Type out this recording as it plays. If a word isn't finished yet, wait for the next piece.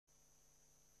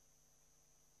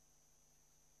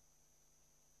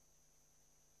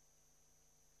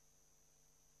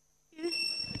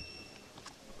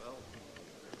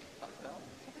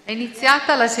È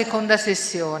iniziata la seconda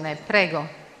sessione, prego.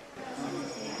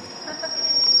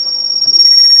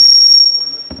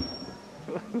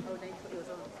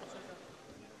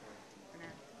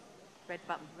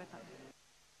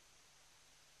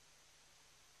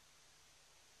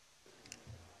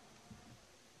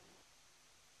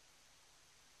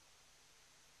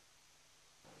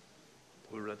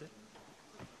 We're ready?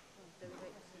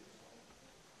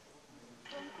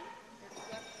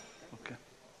 Okay.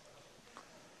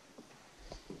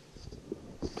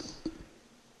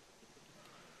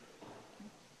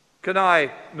 Can I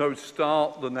now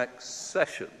start the next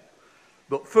session?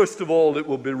 But first of all, it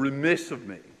will be remiss of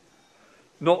me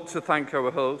not to thank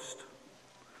our host,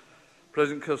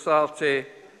 President Cosati,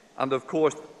 and of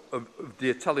course of the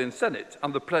Italian Senate,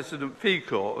 and the President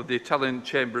Fico of the Italian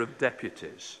Chamber of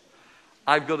Deputies.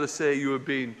 I've got to say you have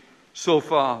been so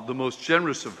far the most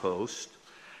generous of hosts.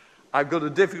 I've got a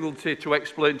difficulty to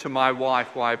explain to my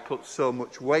wife why I put so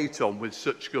much weight on with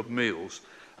such good meals,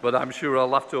 but I'm sure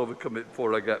I'll have to overcome it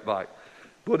before I get back.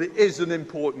 But it is an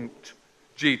important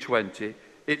G20.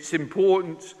 It's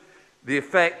important the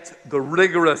effect, the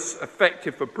rigorous,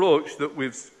 effective approach that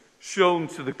we've shown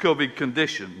to the COVID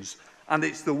conditions, and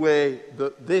it's the way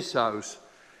that this House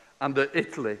and that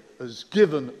Italy has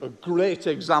given a great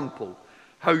example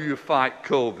how you fight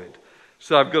COVID.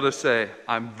 So I've got to say,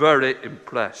 I'm very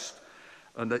impressed,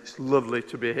 and it's lovely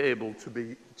to be able to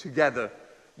be together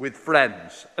with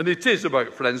friends. And it is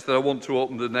about friends that I want to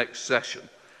open the next session,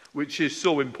 which is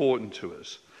so important to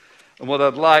us. And what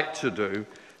I'd like to do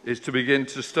is to begin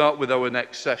to start with our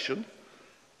next session.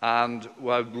 And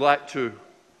I'd like to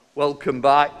welcome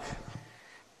back,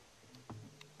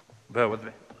 bear with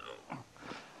me.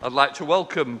 I'd like to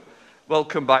welcome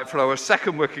back for our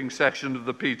second working session of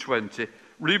the P20,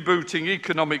 Rebooting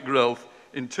Economic Growth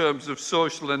in terms of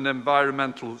social and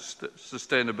environmental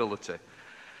sustainability.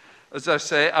 As I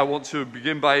say, I want to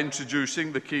begin by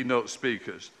introducing the keynote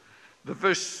speakers. The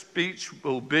first speech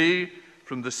will be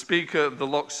from the Speaker of the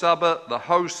Lok Sabha, the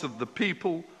House of the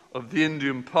People of the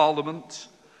Indian Parliament.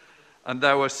 And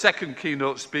our second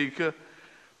keynote speaker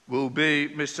will be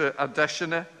Mr.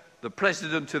 ADESINA, the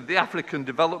President of the African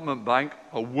Development Bank,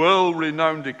 a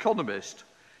world-renowned economist.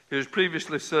 He has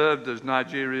previously served as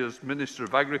Nigeria's Minister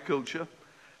of Agriculture,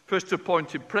 first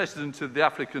appointed President of the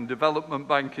African Development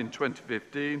Bank in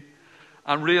 2015,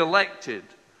 and re-elected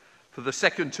for the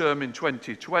second term in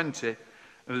 2020.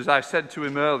 And as I said to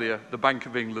him earlier, the Bank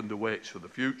of England awaits for the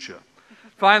future.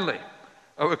 Finally,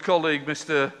 our colleague,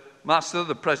 Mr. MASSA,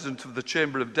 the President of the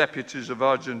Chamber of Deputies of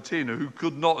Argentina, who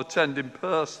could not attend in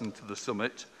person to the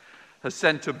summit, has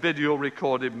sent a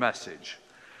video-recorded message.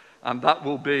 And that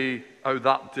will be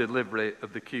that delivery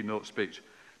of the keynote speech.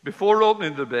 Before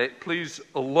opening the debate, please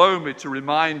allow me to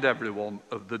remind everyone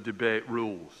of the debate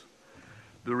rules.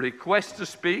 The requests to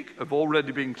speak have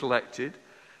already been collected,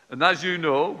 and as you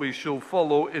know, we shall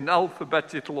follow in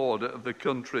alphabetical order of the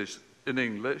countries in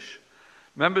English.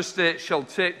 Member States shall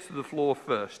take to the floor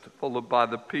first, followed by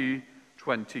the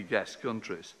P20 guest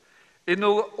countries. In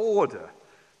order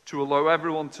to allow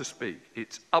everyone to speak,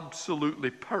 it's absolutely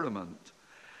paramount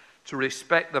to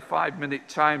respect the 5-minute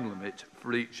time limit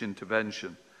for each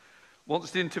intervention.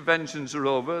 Once the interventions are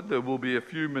over, there will be a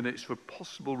few minutes for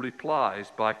possible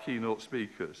replies by keynote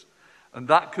speakers. And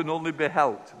that can only be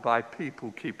helped by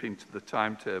people keeping to the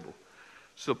timetable.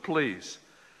 So please,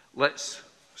 let's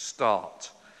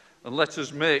start. And let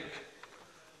us make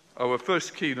our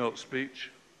first keynote speech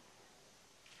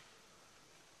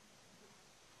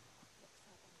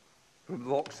from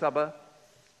Lok Sabha.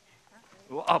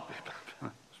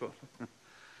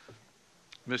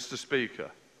 Mr.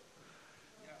 Speaker,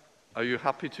 are you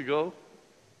happy to go?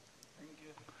 Thank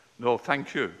you. No,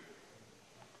 thank you.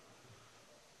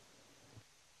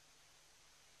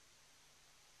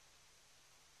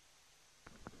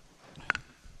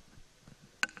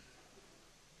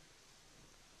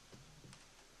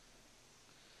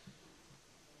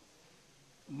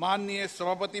 माननीय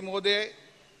सभापति महोदय,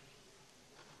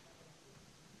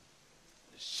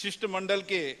 शिष्टमंडल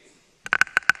के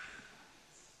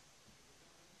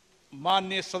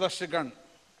माननीय सदस्यगण,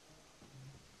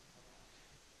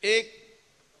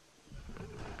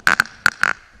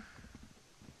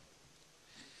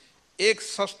 एक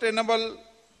sustainable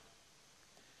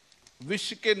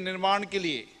विश्व के निर्माण के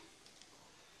लिए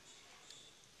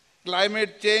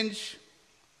क्लाइमेट चेंज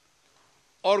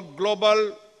और ग्लोबल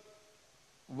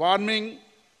वार्मिंग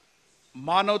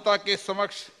मानवता के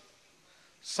समक्ष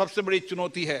सबसे बड़ी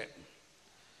चुनौती है।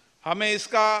 हमें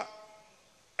इसका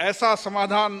ऐसा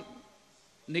समाधान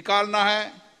निकालना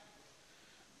है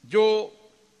जो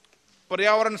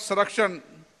पर्यावरण संरक्षण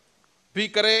भी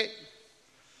करे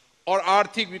और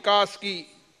आर्थिक विकास की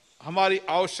हमारी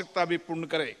आवश्यकता भी पूर्ण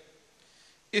करे।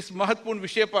 इस महत्वपूर्ण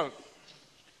विषय पर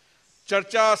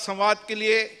चर्चा संवाद के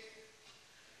लिए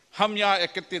हम यहाँ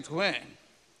एकत्रित हुए हैं।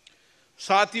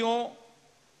 साथियों,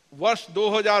 वर्ष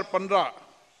 2015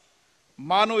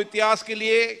 मानव इतिहास के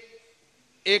लिए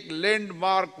एक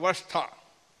लैंडमार्क वर्ष था,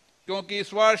 क्योंकि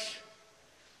इस वर्ष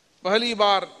पहली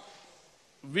बार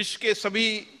विश्व के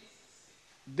सभी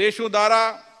देशों द्वारा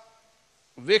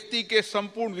व्यक्ति के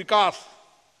संपूर्ण विकास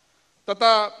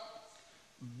तथा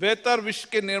बेहतर विश्व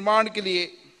के निर्माण के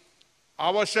लिए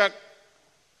आवश्यक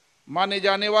माने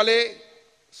जाने वाले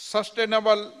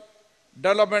सस्टेनेबल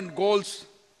डेवलपमेंट गोल्स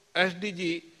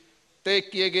एसडीजी तय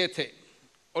किए गए थे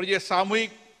और ये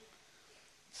सामूहिक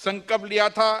संकल्प लिया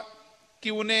था कि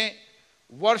उन्हें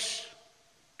वर्ष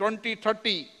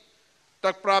 2030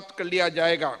 तक प्राप्त कर लिया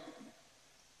जाएगा।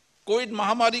 कोविड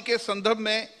महामारी के संदर्भ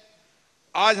में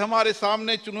आज हमारे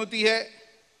सामने चुनौती है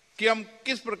कि हम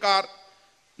किस प्रकार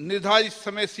निर्धारित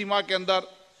समय सीमा के अंदर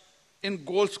इन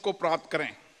गोल्स को प्राप्त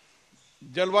करें।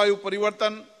 जलवायु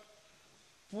परिवर्तन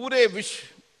पूरे विश्व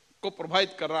को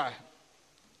प्रभावित कर रहा है।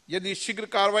 यदि शीघ्र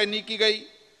कार्रवाई नहीं की गई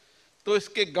तो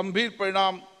इसके गंभीर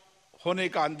परिणाम होने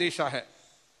का अंदेशा है।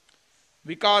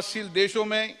 विकासशील देशों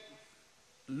में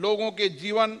लोगों के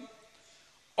जीवन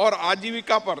और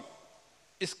आजीविका पर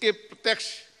इसके प्रत्यक्ष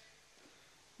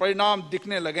परिणाम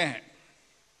दिखने लगे हैं।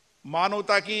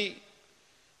 मानवता की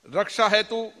रक्षा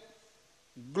हेतु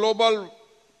ग्लोबल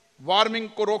वार्मिंग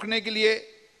को रोकने के लिए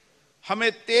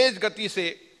हमें तेज गति से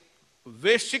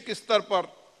वैश्विक स्तर पर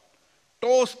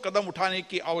ठोस कदम उठाने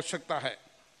की आवश्यकता है।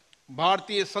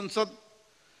 भारतीय संसद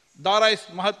द्वारा इस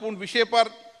महत्वपूर्ण विषय पर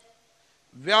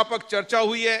व्यापक चर्चा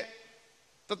हुई है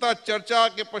तथा चर्चा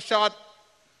के पश्चात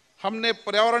हमने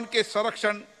पर्यावरण के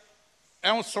संरक्षण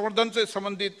एवं संवर्धन से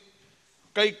संबंधित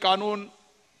कई कानून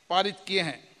पारित किए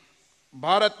हैं।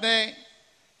 भारत ने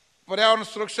पर्यावरण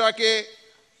सुरक्षा के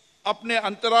अपने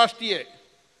अंतर्राष्ट्रीय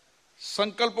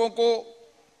संकल्पों को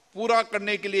पूरा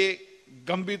करने के लिए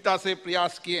गंभीरता से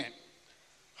प्रयास किए हैं।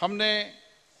 हमने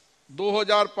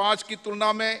 2005 की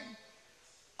तुलना में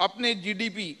अपने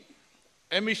जीडीपी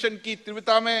एमिशन की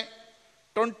तीव्रता में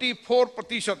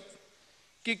 24%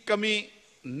 की कमी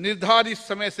निर्धारित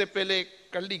समय से पहले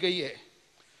कर ली गई है।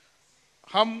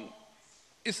 हम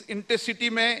इस इंटेंसिटी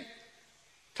में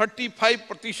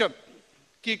 35%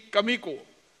 की कमी को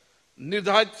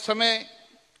निर्धारित समय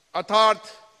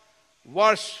अर्थात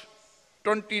वर्ष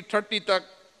 2030 तक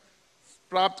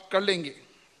प्राप्त कर लेंगे।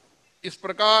 इस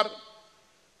प्रकार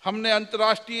हमने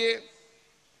अंतर्राष्ट्रीय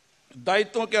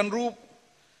दायित्वों के अनुरूप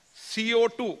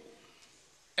CO2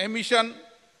 एमिशन,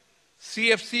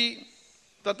 CFC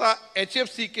तथा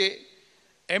HFC के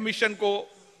एमिशन को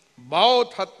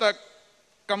बहुत हद तक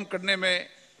कम करने में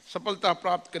सफलता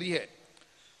प्राप्त करी है।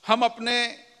 हम अपने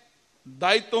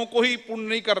दायित्वों को ही पूर्ण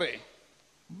नहीं कर रहे,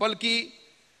 बल्कि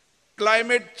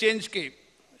क्लाइमेट चेंज के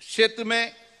क्षेत्र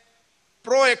में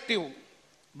प्रोएक्टिव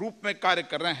रूप में कार्य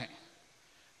कर रहे हैं।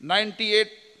 98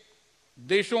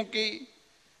 देशों की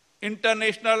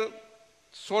इंटरनेशनल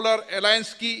सोलर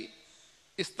अलायंस की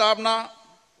स्थापना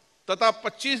तथा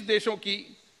 25 देशों की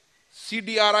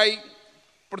CDRI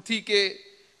पृथ्वी के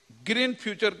ग्रीन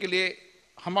फ्यूचर के लिए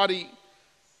हमारी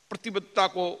प्रतिबद्धता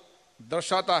को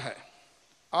दर्शाता है।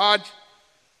 आज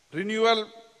रिन्यूएबल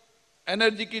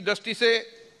एनर्जी की दृष्टि से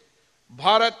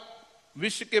भारत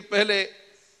विश्व के पहले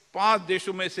 5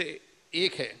 देशों में से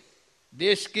एक है।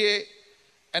 देश के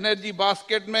एनर्जी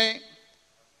बास्केट में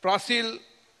फॉसिल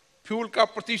फ्यूल का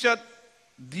प्रतिशत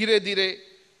धीरे धीरे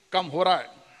कम हो रहा है।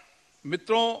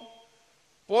 मित्रों,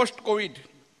 पोस्ट कोविड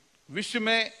विश्व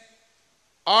में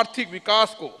आर्थिक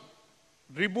विकास को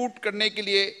रिबूट करने के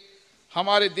लिए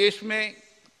हमारे देश में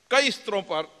कई स्तरों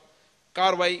पर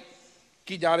कार्रवाई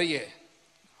की जा रही है।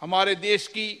 हमारे देश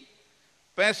की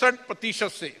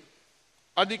 65% से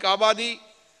अधिक आबादी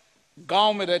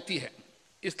गांव में रहती है,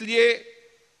 इसलिए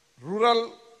रूरल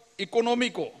इकोनॉमी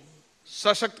को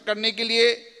सशक्त करने के लिए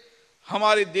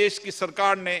हमारे देश की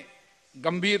सरकार ने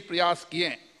गंभीर प्रयास किए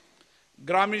हैं।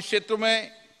 ग्रामीण क्षेत्रों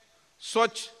में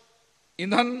स्वच्छ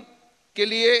ईंधन के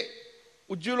लिए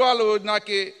उज्ज्वला योजना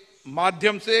के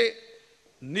माध्यम से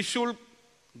निःशुल्क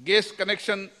गैस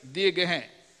कनेक्शन दिए गए हैं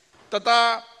तथा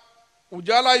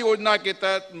उजाला योजना के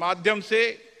तहत माध्यम से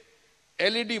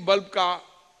LED बल्ब का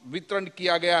वितरण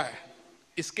किया गया है।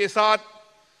 इसके साथ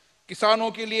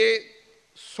किसानों के लिए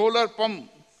सोलर पंप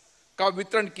का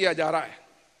वितरण किया जा रहा है।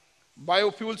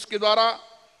 बायोफ्यूल्स के द्वारा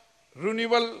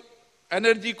रिन्यूएबल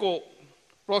एनर्जी को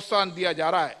प्रोत्साहन दिया जा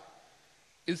रहा है।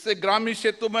 इससे ग्रामीण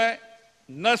क्षेत्रों में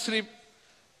न सिर्फ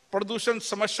प्रदूषण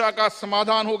समस्या का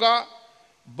समाधान होगा,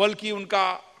 बल्कि उनका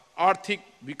आर्थिक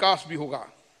विकास भी होगा।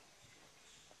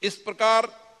 इस प्रकार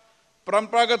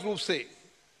परंपरागत रूप से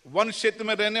वन क्षेत्र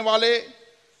में रहने वाले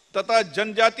तथा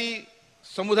जनजाति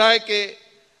समुदाय के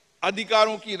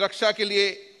अधिकारों की रक्षा के लिए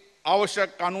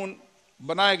आवश्यक कानून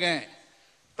बनाए गए हैं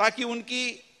ताकि उनकी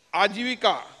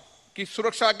आजीविका की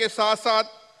सुरक्षा के साथ साथ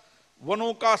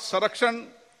वनों का संरक्षण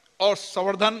और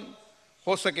संवर्धन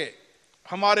हो सके।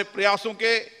 हमारे प्रयासों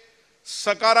के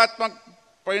सकारात्मक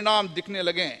परिणाम दिखने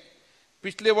लगे हैं।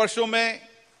 पिछले वर्षों में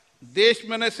देश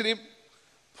में न सिर्फ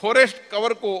फॉरेस्ट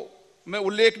कवर को में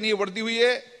उल्लेखनीय वृद्धि हुई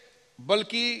है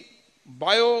बल्कि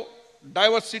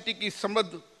बायोडाइवर्सिटी की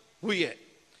समृद्धि हुई है।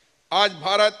 आज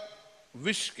भारत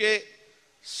विश्व के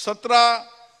 17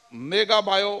 मेगा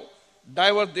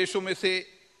बायोडाइवर्स देशों में से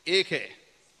एक है।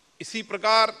 इसी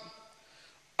प्रकार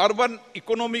अर्बन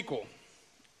इकोनॉमी को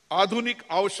आधुनिक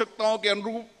आवश्यकताओं के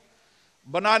अनुरूप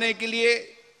बनाने के लिए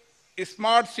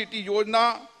स्मार्ट सिटी योजना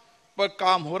पर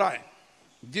काम हो रहा है,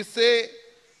 जिससे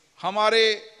हमारे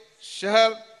शहर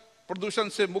प्रदूषण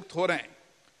से मुक्त हो रहे हैं।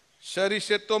 शहरी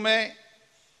क्षेत्रों में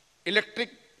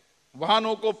इलेक्ट्रिक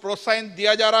वाहनों को प्रोत्साहन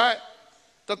दिया जा रहा है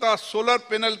तथा सोलर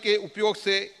पैनल के उपयोग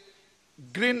से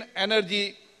ग्रीन एनर्जी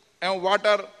एवं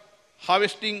वाटर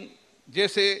हार्वेस्टिंग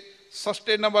जैसे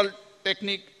सस्टेनेबल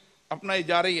टेक्निक अपनाई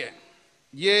जा रही है।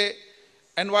 ये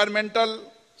एनवायरमेंटल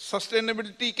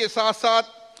सस्टेनेबिलिटी के साथ साथ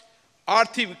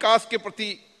आर्थिक विकास के प्रति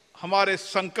हमारे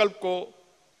संकल्प को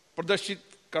प्रदर्शित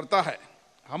करता है।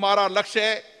 हमारा लक्ष्य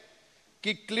है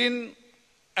कि क्लीन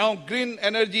एवं ग्रीन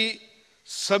एनर्जी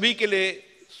सभी के लिए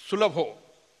सुलभ हो।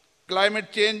 क्लाइमेट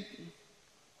चेंज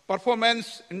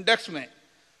परफॉर्मेंस इंडेक्स में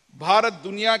भारत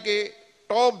दुनिया के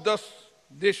टॉप 10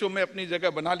 देशों में अपनी जगह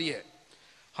बना ली है।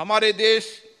 हमारे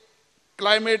देश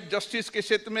क्लाइमेट जस्टिस के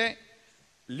क्षेत्र में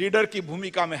लीडर की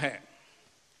भूमिका में है।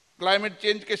 क्लाइमेट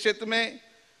चेंज के क्षेत्र में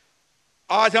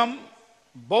आज हम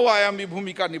बहुआयामी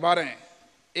भूमिका निभा रहे हैं।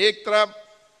 एक तरफ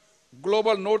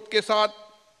ग्लोबल नॉर्थ के साथ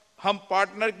हम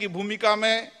पार्टनर की भूमिका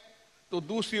में, तो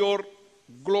दूसरी ओर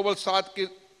ग्लोबल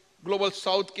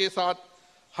साउथ के साथ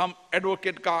हम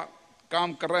एडवोकेट का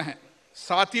काम कर रहे हैं।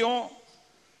 साथियों,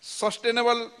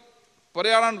 सस्टेनेबल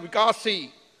पर्यावरण विकास से ही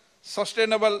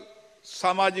सस्टेनेबल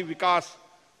सामाजिक विकास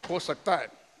हो सकता है।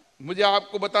 मुझे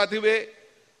आपको बताते हुए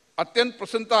अत्यंत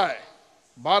प्रसन्नता है,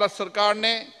 भारत सरकार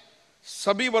ने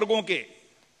सभी वर्गों के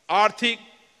आर्थिक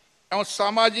एवं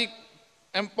सामाजिक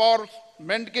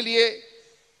एम्पावरमेंट के लिए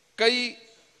कई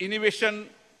इनोवेशन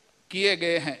किए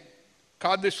गए हैं।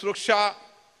 खाद्य सुरक्षा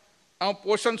एवं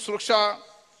पोषण सुरक्षा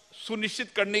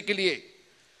सुनिश्चित करने के लिए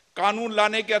कानून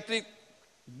लाने के अतिरिक्त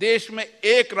देश में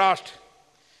एक राष्ट्र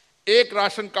एक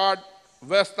राशन कार्ड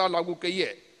व्यवस्था लागू की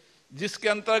है, जिसके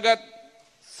अंतर्गत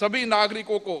सभी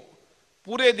नागरिकों को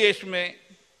पूरे देश में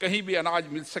कहीं भी अनाज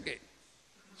मिल सके।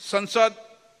 संसद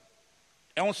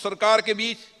एवं सरकार के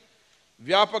बीच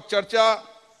व्यापक चर्चा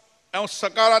एवं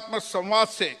सकारात्मक संवाद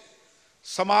से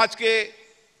समाज के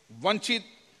वंचित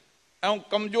एवं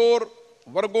कमजोर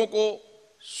वर्गों को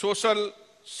सोशल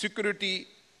सिक्योरिटी,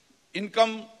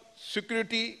 इनकम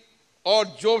सिक्योरिटी और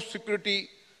जॉब सिक्योरिटी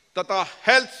तथा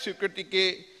हेल्थ सिक्योरिटी के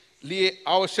लिए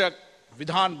आवश्यक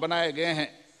विधान बनाए गए हैं।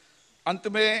 अंत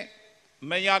में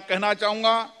मैं यहाँ कहना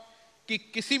चाहूँगा कि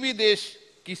किसी भी देश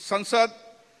की संसद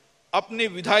अपने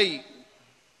विधायी,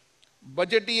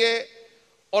 बजटीय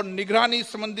और निगरानी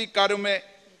संबंधी कार्यों में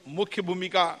मुख्य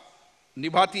भूमिका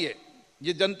निभाती है।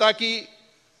 ये जनता की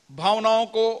भावनाओं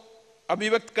को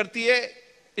अभिव्यक्त करती है,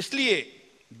 इसलिए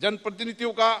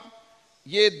जनप्रतिनिधियों का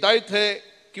ये दायित्व है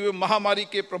कि वे महामारी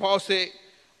के प्रभाव से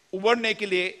उबरने के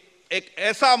लिए एक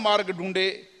ऐसा मार्ग ढूंढे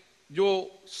जो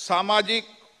सामाजिक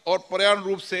और पर्यावरण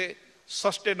रूप से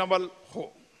सस्टेनेबल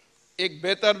हो। एक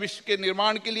बेहतर विश्व के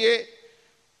निर्माण के लिए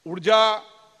ऊर्जा,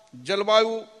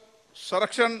 जलवायु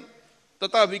संरक्षण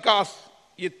तथा विकास,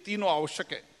 ये तीनों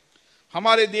आवश्यक है।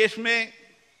 हमारे देश में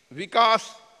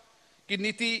विकास की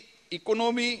नीति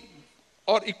इकोनॉमी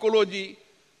और इकोलॉजी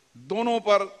दोनों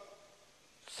पर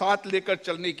साथ लेकर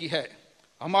चलने की है।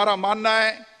 हमारा मानना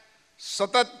है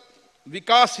सतत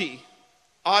विकास ही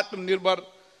आत्मनिर्भर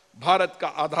भारत का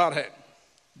आधार है।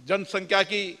 जनसंख्या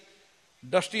की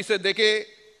दृष्टि से देखें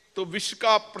तो विश्व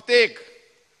का प्रत्येक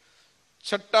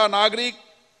छठा नागरिक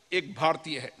एक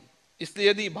भारतीय है। इसलिए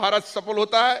यदि भारत सफल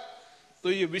होता है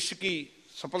तो ये विश्व की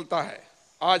सफलता है।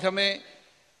 आज हमें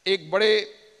एक बड़े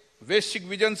वैश्विक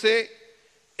विजन से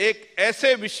एक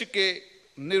ऐसे विश्व के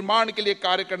निर्माण के लिए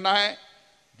कार्य करना है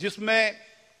जिसमें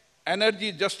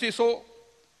एनर्जी जस्टिस हो,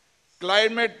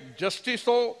 क्लाइमेट जस्टिस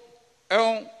हो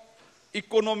एवं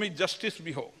इकोनॉमी जस्टिस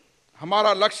भी हो।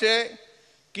 हमारा लक्ष्य है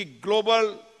कि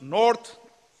ग्लोबल नॉर्थ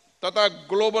तथा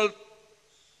ग्लोबल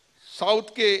साउथ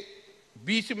के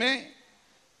बीच में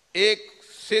एक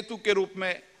सेतु के रूप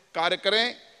में कार्य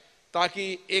करें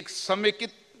ताकि एक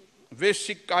समेकित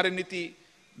वैश्विक कार्यनीति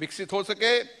विकसित हो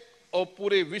सके और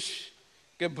पूरे विश्व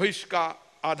के भविष्य का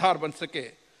आधार बन सके।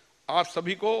 आप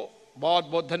सभी को बहुत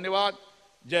बहुत धन्यवाद।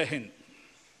 जय Hind.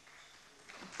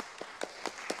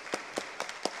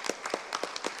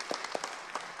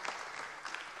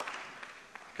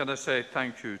 Can I say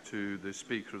thank you to the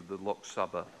Speaker of the Lok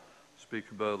Sabha,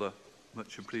 Speaker BIRLA,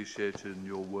 much appreciated, and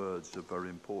your words are very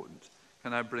important.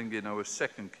 Can I bring in our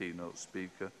second keynote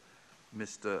speaker,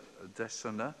 Mr.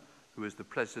 ADESINA, who is the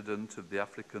President of the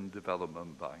African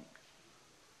Development Bank.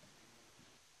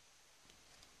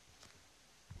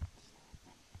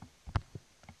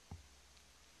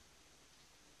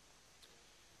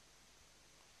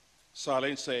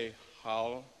 Lindsay,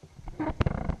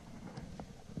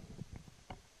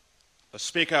 the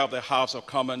Speaker of the House of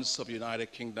Commons of the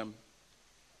United Kingdom,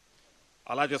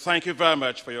 I'd like to thank you very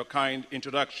much for your kind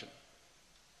introduction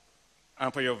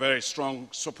and for your very strong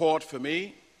support for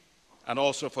me and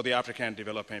also for the African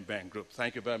Development Bank Group.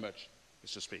 Thank you very much,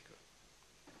 Mr. Speaker.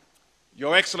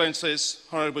 Your Excellencies,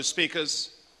 honorable speakers,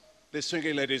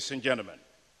 distinguished ladies and gentlemen,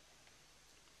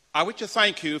 I wish to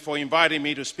thank you for inviting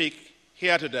me to speak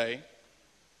here today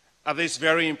at this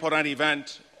very important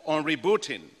event on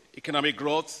rebooting economic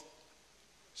growth,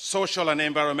 social and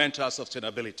environmental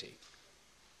sustainability.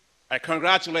 I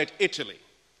congratulate Italy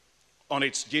on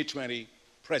its G20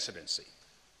 presidency.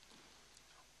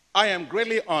 I am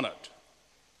greatly honored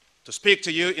to speak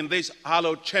to you in these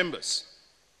hallowed chambers,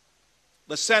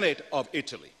 the Senate of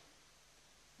Italy,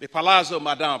 the Palazzo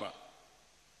Madama,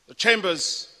 the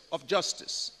chambers of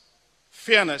justice,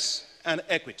 fairness, and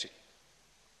equity,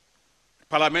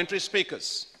 parliamentary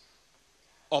speakers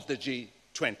of the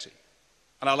G20.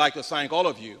 And I'd like to thank all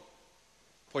of you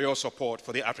for your support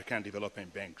for the African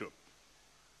Development Bank Group.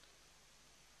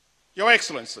 Your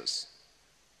Excellencies,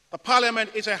 the Parliament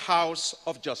is a house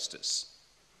of justice,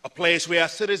 a place where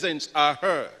citizens are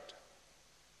heard.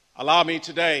 Allow me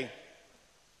today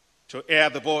to air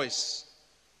the voice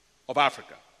of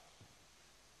Africa.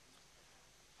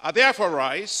 I therefore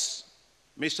rise,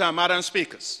 Mr. and Madam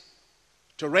Speakers,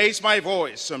 to raise my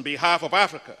voice on behalf of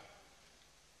Africa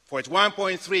for its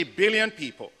 1.3 billion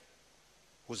people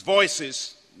whose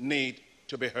voices need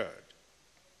to be heard.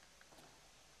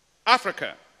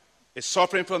 Africa is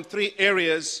suffering from three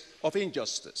areas of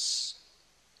injustice: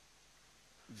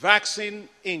 vaccine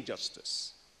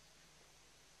injustice,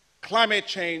 climate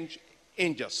change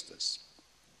injustice,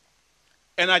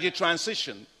 energy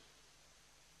transition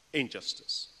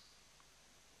injustice.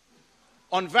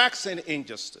 On vaccine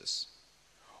injustice,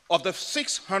 of the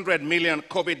 600 million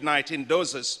COVID-19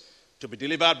 doses to be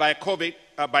delivered by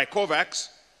COVAX,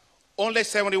 only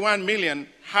 71 million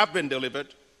have been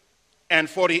delivered and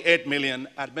 48 million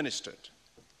administered.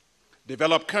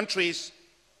 Developed countries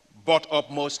bought up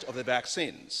most of the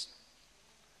vaccines.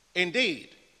 Indeed,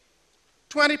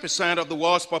 20% of the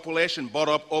world's population bought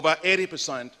up over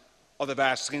 80% of the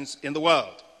vaccines in the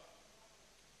world.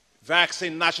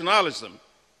 Vaccine nationalism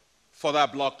further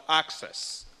blocked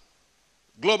access.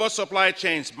 Global supply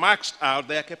chains maxed out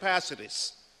their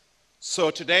capacities.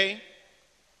 So today,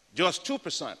 just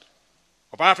 2%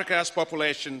 of Africa's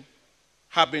population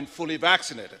have been fully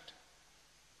vaccinated,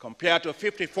 compared to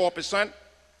 54%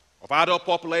 of adult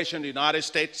population in the United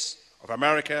States of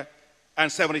America and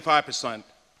 75%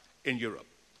 in Europe.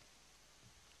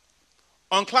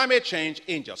 On climate change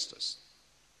injustice,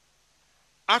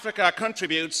 Africa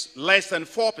contributes less than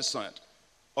 4%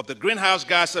 of the greenhouse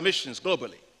gas emissions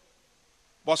globally,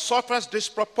 but suffers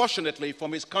disproportionately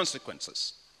from its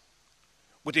consequences,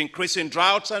 with increasing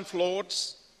droughts and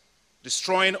floods,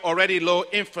 destroying already low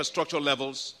infrastructure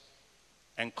levels,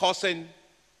 and costing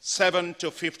 $7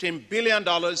 to $15 billion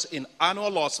in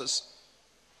annual losses,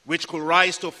 which could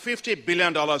rise to $50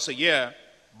 billion a year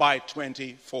by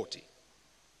 2040.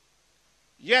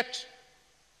 Yet,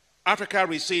 Africa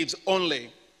receives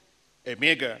only a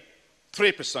meager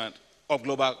 3% of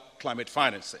global climate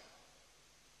financing.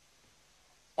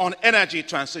 On energy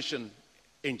transition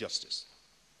injustice,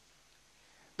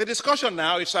 the discussion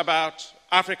now is about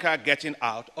Africa getting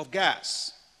out of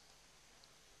gas.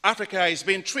 Africa is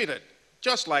being treated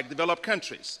just like developed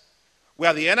countries,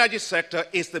 where the energy sector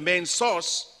is the main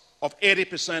source of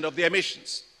 80% of the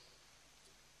emissions.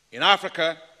 In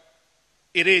Africa,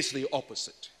 it is the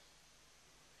opposite.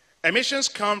 Emissions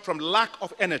come from lack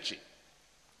of energy,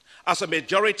 as a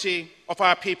majority of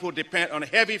our people depend on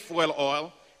heavy fuel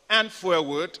oil and fuel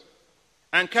wood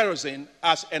and kerosene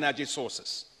as energy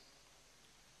sources.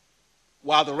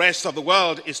 While the rest of the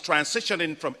world is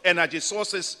transitioning from energy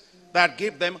sources that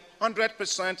give them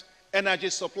 100% energy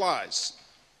supplies,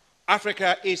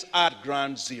 Africa is at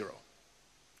ground zero.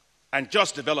 and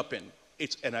just developing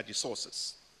its energy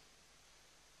sources.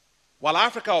 While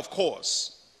Africa, of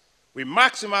course, will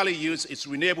maximally use its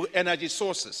renewable energy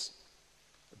sources,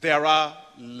 there are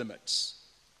limits.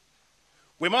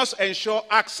 We must ensure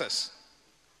access,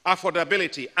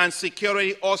 affordability, and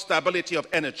security or stability of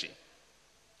energy.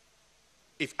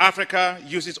 If Africa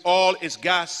uses all its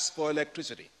gas for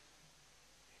electricity,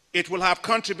 it will have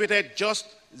contributed just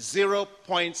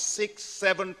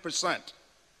 0.67%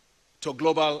 to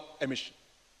global emission.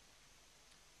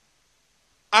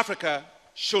 Africa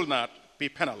should not be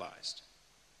penalized.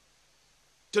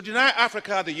 To deny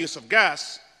Africa the use of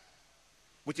gas,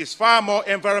 which is far more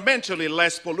environmentally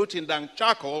less polluting than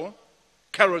charcoal,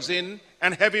 kerosene,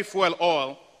 and heavy fuel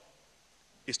oil,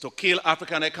 is to kill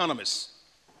African economies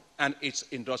and its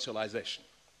industrialization.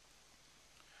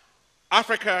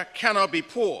 Africa cannot be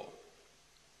poor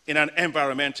in an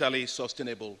environmentally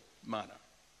sustainable manner.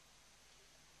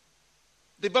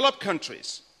 Developed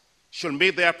countries should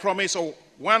meet their promise of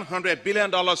 $100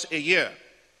 billion a year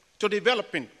to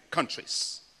developing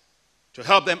countries to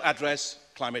help them address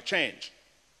climate change.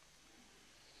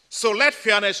 So let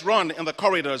fairness run in the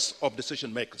corridors of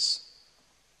decision makers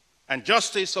and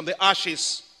justice from the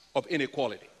ashes of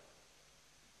inequality.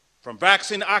 From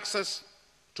vaccine access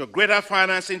to greater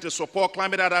financing to support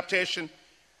climate adaptation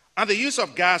and the use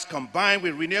of gas combined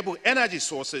with renewable energy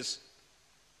sources,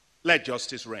 let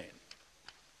justice reign.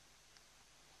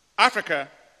 Africa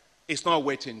is not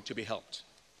waiting to be helped.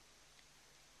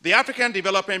 The African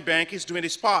Development Bank is doing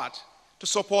its part to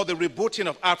support the rebooting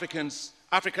of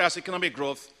Africa's economic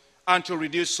growth and to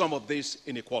reduce some of these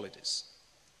inequalities.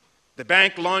 The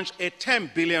bank launched a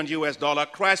 $10 billion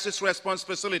crisis response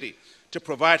facility to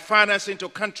provide financing to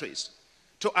countries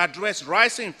to address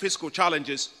rising fiscal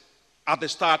challenges at the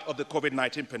start of the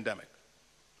COVID-19 pandemic.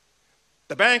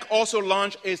 The bank also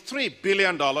launched a $3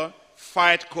 billion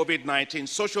Fight COVID-19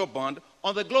 social bond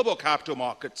on the global capital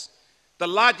markets, the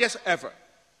largest ever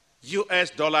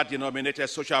US dollar-denominated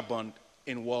social bond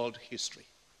in world history.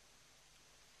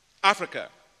 Africa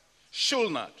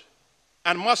should not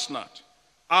and must not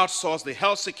outsource the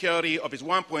health security of its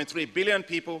 1.3 billion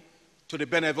people to the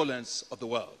benevolence of the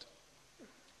world.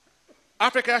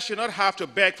 Africa should not have to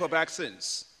beg for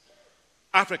vaccines.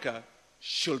 Africa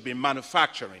should be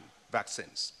manufacturing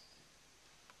vaccines.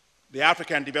 The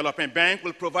African Development Bank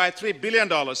will provide $3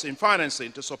 billion in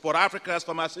financing to support Africa's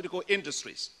pharmaceutical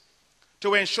industries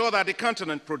to ensure that the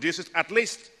continent produces at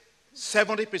least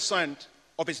 70%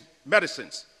 of its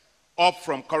medicines, up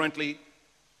from currently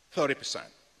 30%.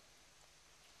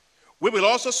 We will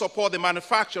also support the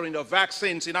manufacturing of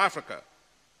vaccines in Africa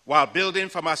while building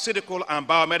pharmaceutical and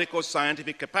biomedical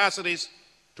scientific capacities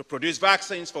to produce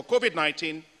vaccines for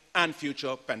COVID-19 and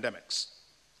future pandemics.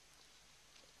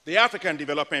 The African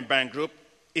Development Bank Group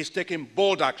is taking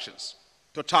bold actions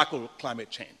to tackle climate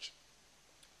change.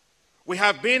 We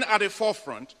have been at the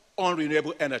forefront on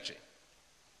renewable energy.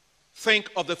 Think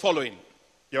of the following,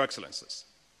 Your Excellencies.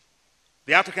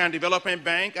 The African Development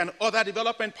Bank and other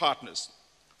development partners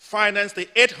financed the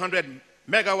 800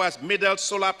 megawatts Middle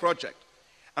Solar Project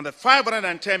and the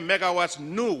 510 megawatts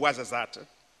New Wazazata,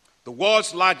 the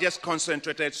world's largest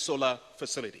concentrated solar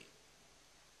facility.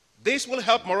 This will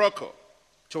help Morocco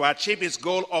to achieve its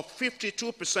goal of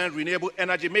 52% renewable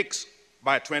energy mix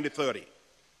by 2030.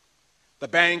 The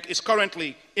bank is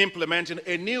currently implementing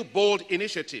a new bold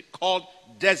initiative called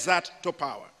Desert to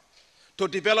Power to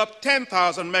develop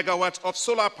 10,000 megawatts of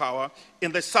solar power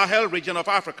in the Sahel region of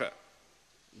Africa,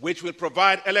 which will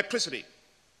provide electricity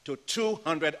to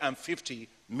 250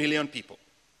 million people.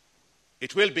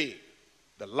 It will be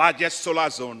the largest solar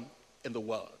zone in the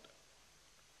world.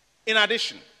 In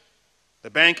addition, the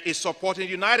bank is supporting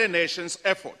the United Nations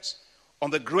efforts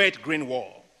on the Great Green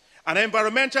Wall, an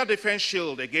environmental defense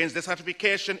shield against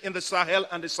desertification in the Sahel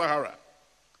and the Sahara.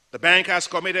 The bank has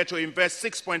committed to invest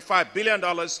 $6.5 billion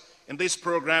in this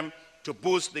program to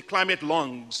boost the climate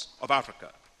lungs of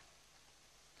Africa.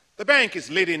 The bank is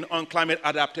leading on climate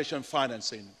adaptation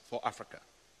financing for Africa.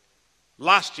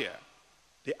 Last year,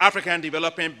 the African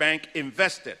Development Bank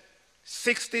invested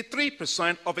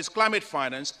 63% of its climate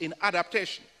finance in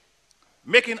adaptation,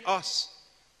 making us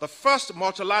the first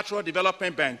multilateral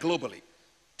development bank globally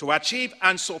to achieve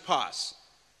and surpass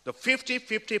the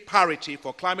 50-50 parity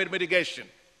for climate mitigation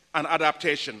and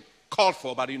adaptation called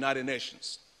for by the United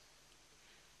Nations.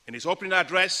 In his opening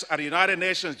address at the United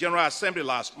Nations General Assembly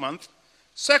last month,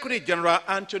 Secretary General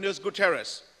Antonio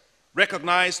Guterres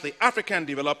recognized the African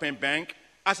Development Bank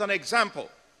as an example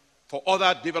for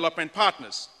other development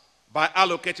partners by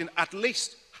allocating at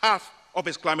least half of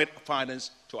its climate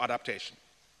finance to adaptation.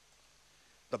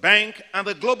 The bank and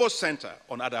the Global Center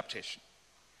on Adaptation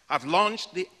have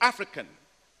launched the African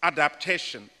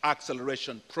Adaptation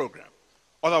Acceleration Program,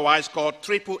 otherwise called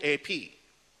AAAP,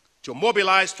 to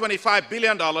mobilize $25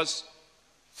 billion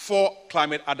for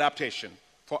climate adaptation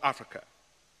for Africa.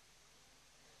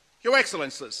 Your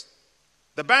Excellencies,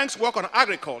 the bank's work on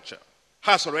agriculture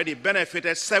has already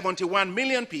benefited 71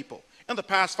 million people in the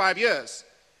past 5 years,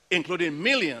 including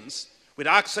millions with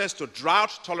access to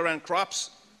drought-tolerant crops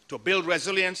to build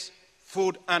resilience,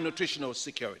 food, and nutritional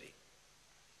security.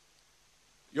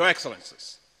 Your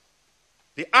Excellencies,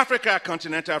 the Africa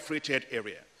Continental Free Trade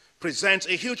Area presents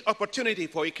a huge opportunity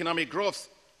for economic growth,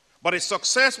 but its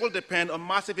success will depend on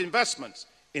massive investments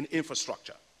in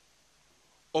infrastructure.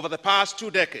 Over the past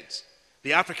 2 decades,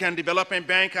 the African Development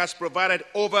Bank has provided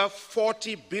over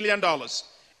 $40 billion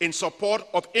in support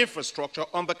of infrastructure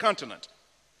on the continent.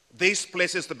 This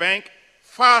places the bank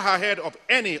far ahead of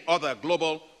any other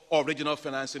global or regional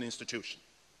financing institution.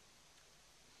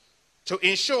 To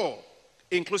ensure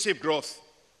inclusive growth,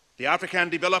 the African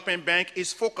Development Bank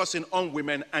is focusing on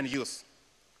women and youth.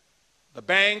 The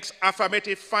bank's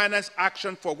Affirmative Finance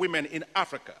Action for Women in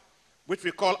Africa, which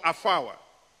we call AFAWA,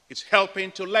 is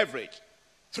helping to leverage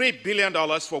 $3 billion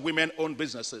for women-owned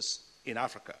businesses in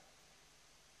Africa.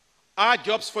 Our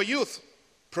Jobs for Youth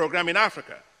program in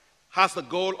Africa has the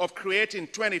goal of creating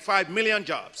 25 million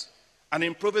jobs and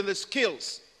improving the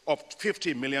skills of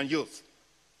 50 million youth.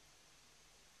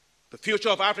 The future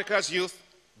of Africa's youth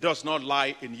does not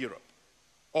lie in Europe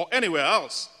or anywhere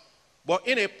else, but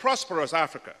in a prosperous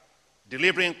Africa,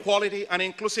 delivering quality and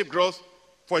inclusive growth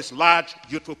for its large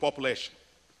youthful population.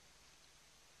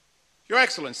 Your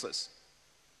Excellencies,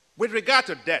 with regard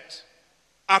to debt,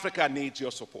 Africa needs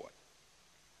your support.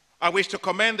 I wish to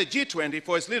commend the G20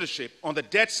 for its leadership on the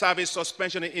Debt Service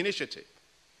Suspension Initiative,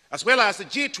 as well as the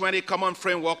G20 Common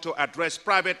Framework to address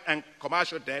private and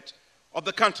commercial debt of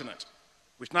the continent,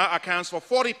 which now accounts for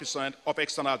 40% of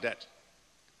external debt.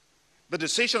 The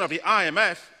decision of the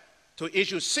IMF to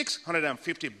issue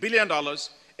 $650 billion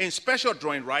in special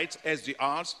drawing rights,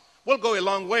 SDRs, will go a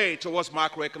long way towards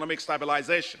macroeconomic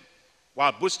stabilization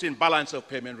while boosting balance of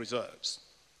payment reserves.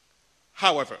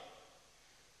 However,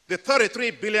 the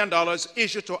 $33 billion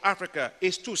issued to Africa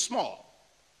is too small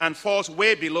and falls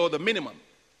way below the minimum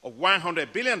of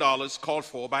 $100 billion called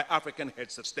for by African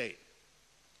heads of state.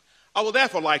 I would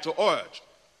therefore like to urge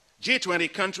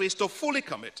G20 countries to fully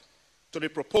commit to the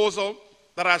proposal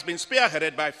that has been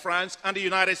spearheaded by France and the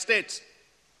United States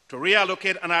to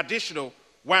reallocate an additional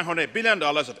 $100 billion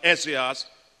of SDRs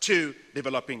to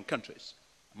developing countries.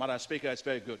 Madam Speaker, it's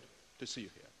very good to see you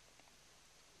here.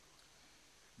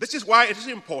 This is why it is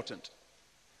important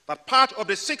that part of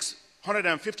the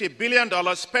 $650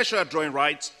 billion special drawing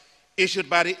rights issued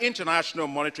by the International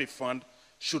Monetary Fund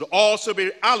should also be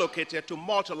allocated to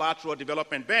multilateral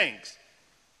development banks,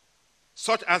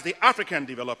 such as the African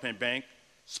Development Bank,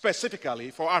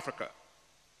 specifically for Africa.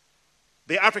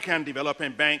 The African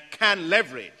Development Bank can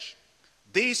leverage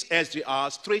these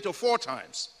SDRs 3 to 4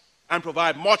 times and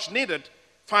provide much needed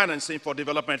financing for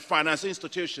development finance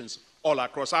institutions all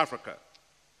across Africa.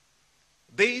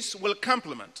 These will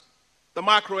complement the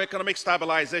macroeconomic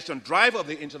stabilization drive of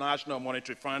the International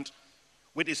Monetary Fund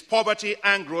with its Poverty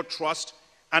and Growth Trust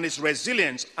and its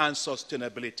Resilience and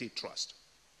Sustainability Trust.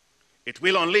 It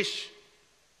will unleash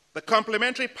the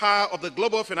complementary power of the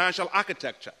global financial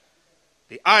architecture,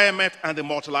 the IMF and the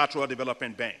multilateral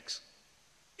development banks.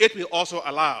 It will also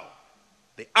allow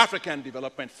the African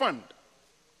Development Fund,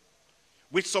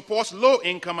 which supports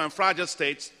low-income and fragile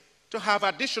states, to have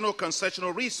additional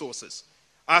concessional resources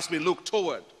as we look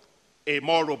toward a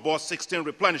more robust 16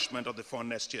 replenishment of the fund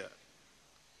next year.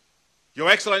 Your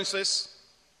Excellencies,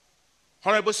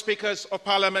 honorable speakers of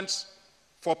parliaments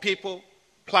for people,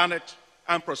 planet,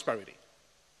 and prosperity,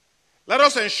 let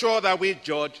us ensure that we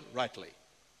judge rightly,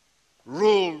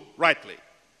 rule rightly,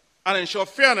 and ensure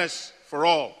fairness for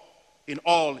all in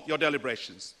all your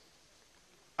deliberations.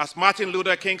 As Martin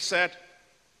Luther King said,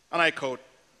 and I quote,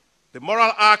 "The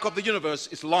moral arc of the universe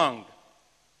is long,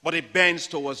 but it bends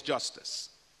towards justice."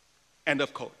 End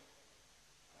of quote.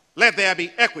 Let there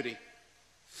be equity,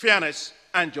 fairness,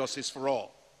 and justice for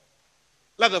all.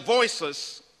 Let the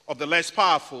voices of the less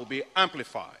powerful be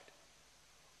amplified.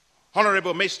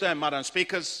 Honorable Mr. and Madam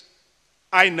Speakers,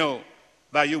 I know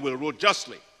that you will rule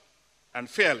justly and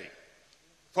fairly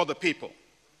for the people,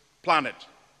 planet,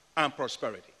 and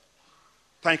prosperity.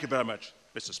 Thank you very much,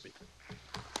 Mr. Speaker.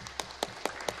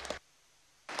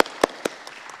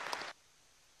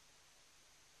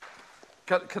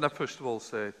 Can I first of all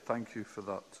say thank you for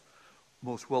that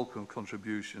most welcome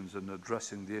contributions in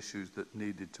addressing the issues that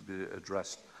needed to be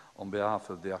addressed on behalf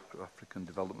of the African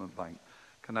Development Bank.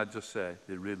 can I just say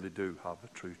they really do have a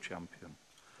true champion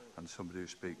and somebody who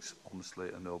speaks honestly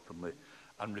and openly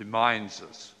and reminds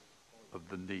us of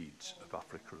the needs of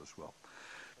Africa as well.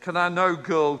 Can I now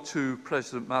go to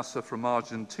President MASSA from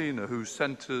Argentina, who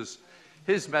sent us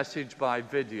his message by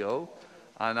video,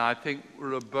 and I think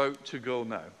we're about to go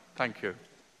now. Thank you.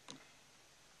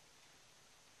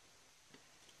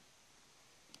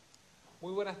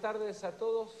 Muy buenas tardes a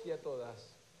todos y a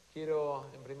todas. Quiero,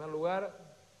 en primer lugar,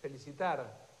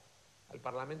 felicitar al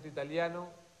Parlamento italiano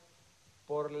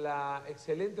por la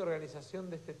excelente organización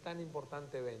de este tan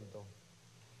importante evento.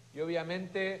 Y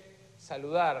obviamente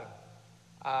saludar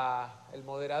al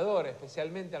moderador,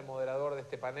 especialmente al moderador de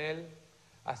este panel,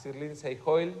 a Sir Lindsay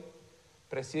HOYLE,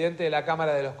 presidente de la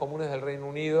Cámara de los Comunes del Reino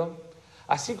Unido,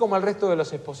 así como al resto de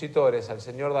los expositores, al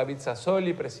señor David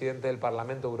Sassoli, presidente del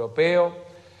Parlamento Europeo,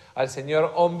 al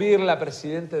señor BIRLA,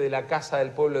 presidente de la Casa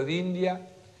del Pueblo de India,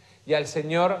 y al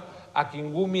señor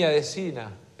Akinwumi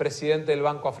ADESINA, presidente del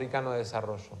Banco Africano de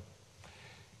Desarrollo.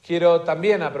 Quiero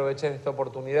también aprovechar esta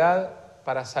oportunidad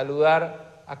para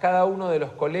saludar a cada uno de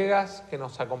los colegas que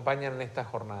nos acompañan en esta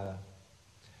jornada.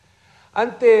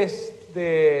 Antes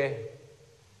de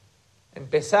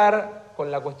empezar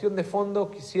con la cuestión de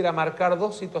fondo, quisiera marcar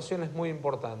dos situaciones muy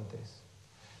importantes.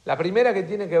 La primera, que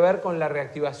tiene que ver con la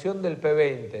reactivación del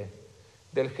P20,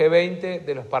 del G20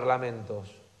 de los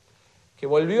parlamentos, que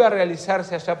volvió a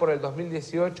realizarse allá por el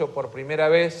 2018 por primera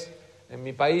vez en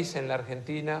mi país, en la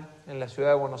Argentina, en la ciudad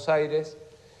de Buenos Aires,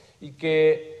 y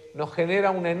que nos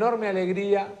genera una enorme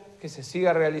alegría que se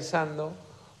siga realizando,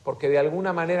 porque de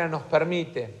alguna manera nos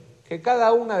permite que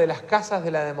cada una de las casas de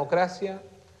la democracia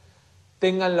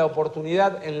tengan la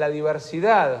oportunidad, en la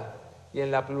diversidad y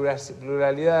en la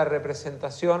pluralidad de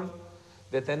representación,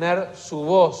 de tener su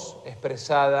voz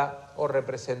expresada o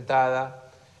representada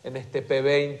en este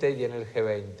P20 y en el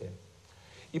G20.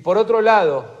 Y por otro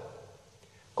lado,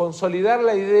 consolidar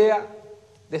la idea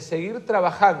de seguir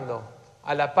trabajando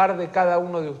a la par de cada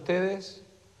uno de ustedes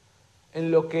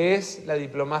en lo que es la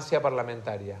diplomacia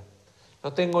parlamentaria.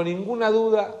 No tengo ninguna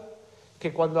duda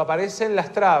que cuando aparecen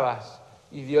las trabas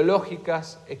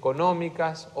ideológicas,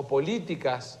 económicas o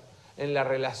políticas en la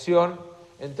relación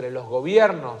entre los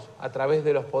gobiernos a través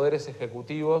de los poderes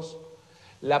ejecutivos,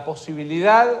 la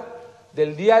posibilidad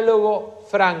del diálogo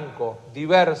franco,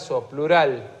 diverso,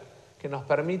 plural, que nos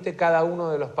permite cada uno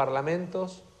de los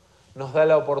parlamentos, nos da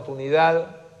la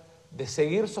oportunidad de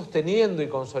seguir sosteniendo y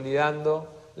consolidando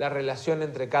la relación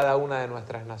entre cada una de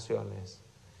nuestras naciones.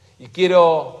 Y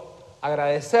quiero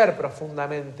agradecer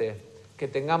profundamente que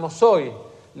tengamos hoy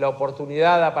la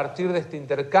oportunidad, a partir de este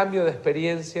intercambio de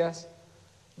experiencias,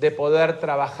 de poder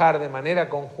trabajar de manera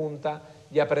conjunta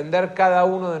y aprender cada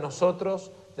uno de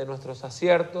nosotros de nuestros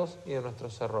aciertos y de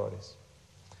nuestros errores.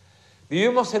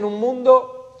 Vivimos en un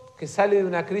mundo que sale de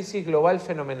una crisis global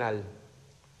fenomenal.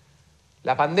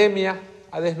 La pandemia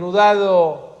ha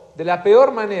desnudado de la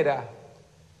peor manera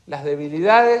las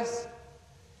debilidades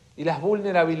y las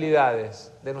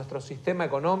vulnerabilidades de nuestro sistema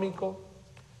económico,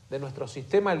 de nuestro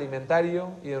sistema alimentario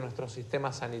y de nuestros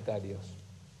sistemas sanitarios.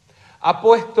 Ha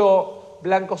puesto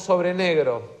blanco sobre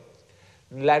negro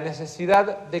la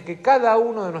necesidad de que cada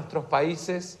uno de nuestros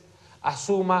países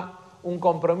asuma un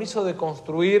compromiso de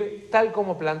construir, tal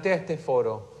como plantea este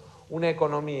foro, una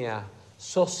economía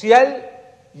social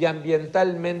y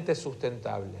ambientalmente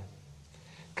sustentable.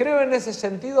 Creo en ese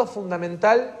sentido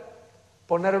fundamental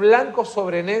poner blanco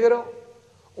sobre negro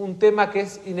un tema que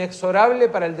es inexorable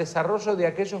para el desarrollo de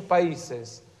aquellos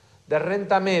países de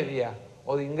renta media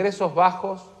o de ingresos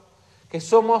bajos, que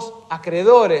somos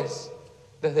acreedores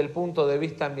desde el punto de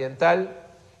vista ambiental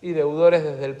y deudores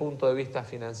desde el punto de vista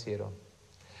financiero.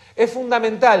 Es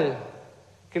fundamental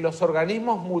que los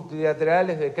organismos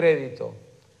multilaterales de crédito,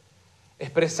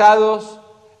 expresados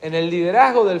en el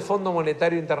liderazgo del Fondo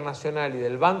Monetario Internacional y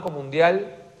del Banco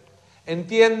Mundial,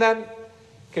 entiendan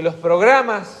que los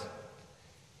programas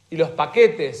y los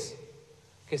paquetes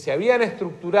que se habían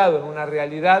estructurado en una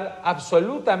realidad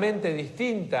absolutamente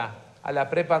distinta a la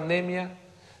prepandemia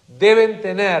deben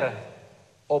tener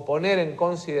o poner en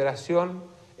consideración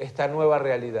esta nueva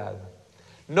realidad.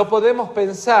 No podemos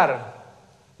pensar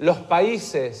los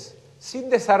países sin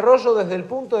desarrollo desde el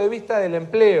punto de vista del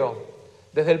empleo,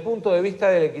 desde el punto de vista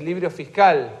del equilibrio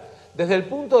fiscal, desde el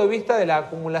punto de vista de la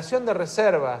acumulación de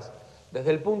reservas,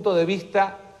 desde el punto de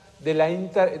vista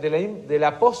de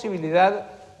la posibilidad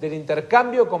del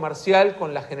intercambio comercial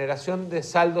con la generación de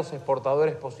saldos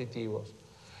exportadores positivos.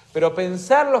 Pero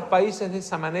pensar los países de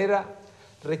esa manera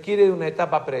requiere de una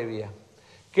etapa previa,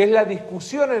 que es la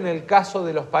discusión en el caso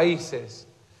de los países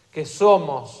que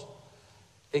somos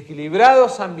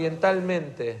equilibrados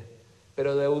ambientalmente,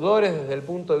 pero deudores desde el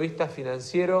punto de vista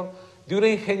financiero, de una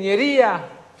ingeniería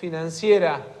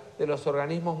financiera de los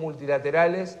organismos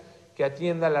multilaterales que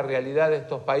atienda la realidad de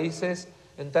estos países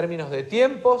en términos de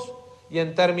tiempos y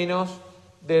en términos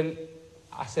de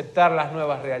aceptar las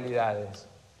nuevas realidades.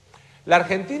 La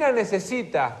Argentina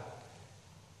necesita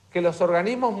que los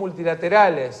organismos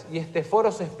multilaterales y este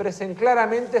foro se expresen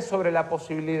claramente sobre la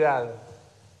posibilidad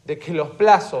de que los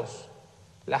plazos,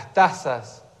 las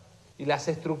tasas y las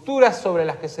estructuras sobre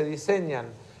las que se diseñan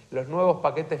los nuevos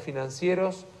paquetes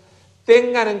financieros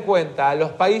tengan en cuenta a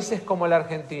los países como la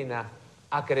Argentina,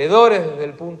 acreedores desde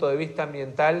el punto de vista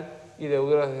ambiental y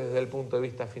deudores desde el punto de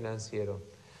vista financiero.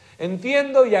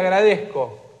 Entiendo y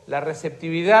agradezco la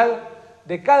receptividad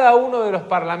de cada uno de los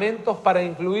parlamentos para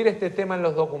incluir este tema en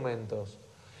los documentos.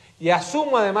 Y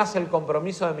asumo además el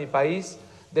compromiso de mi país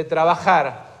de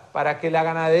trabajar para que la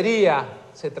ganadería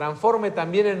se transforme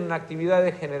también en una actividad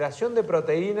de generación de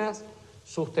proteínas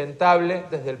sustentable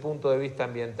desde el punto de vista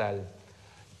ambiental.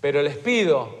 Pero les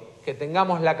pido que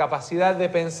tengamos la capacidad de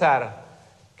pensar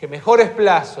que mejores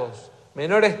plazos,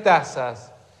 menores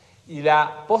tasas y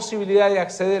la posibilidad de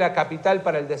acceder a capital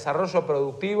para el desarrollo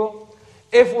productivo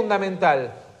es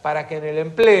fundamental para que en el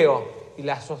empleo y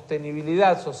la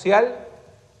sostenibilidad social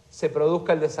se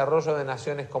produzca el desarrollo de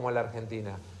naciones como la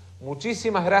Argentina.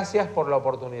 Muchísimas gracias por la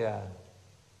oportunidad.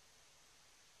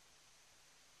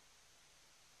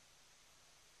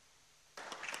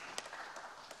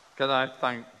 Can I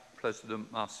thank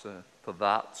President MASSA for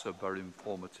that, so very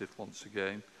informative once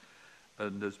again,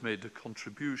 and has made a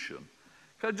contribution.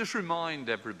 Can I just remind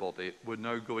everybody, we're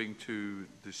now going to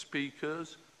the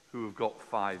speakers who have got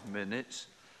 5 minutes,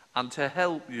 and to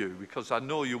help you, because I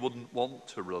know you wouldn't want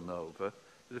to run over,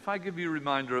 but if I give you a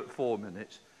reminder at 4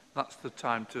 minutes, that's the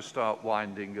time to start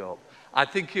winding up. I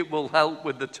think it will help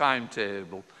with the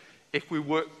timetable if we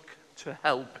work to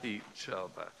help each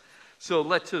other. So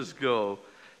let us go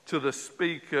to the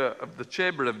Speaker of the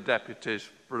Chamber of Deputies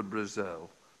from Brazil,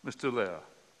 Mr. Lea.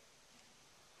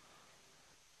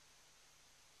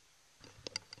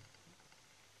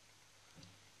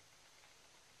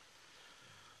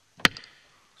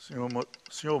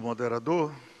 Senhor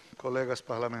moderador, colegas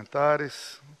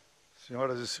parlamentares,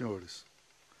 senhoras e senhores.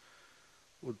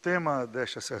 O tema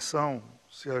desta sessão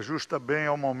se ajusta bem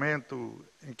ao momento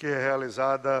em que é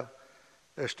realizada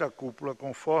esta cúpula,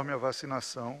 conforme a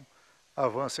vacinação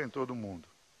avança em todo o mundo.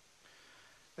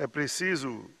 É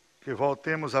preciso que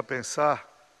voltemos a pensar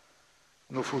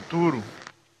no futuro,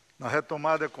 na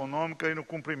retomada econômica e no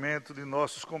cumprimento de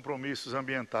nossos compromissos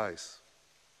ambientais.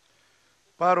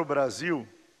 Para o Brasil,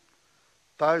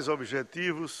 tais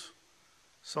objetivos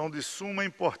são de suma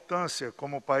importância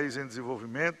como país em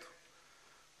desenvolvimento.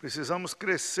 Precisamos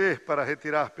crescer para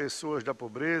retirar pessoas da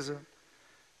pobreza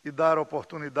e dar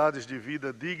oportunidades de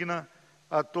vida digna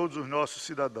a todos os nossos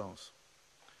cidadãos.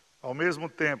 Ao mesmo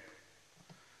tempo,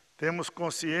 temos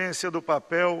consciência do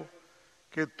papel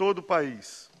que todo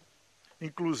país,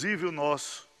 inclusive o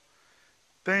nosso,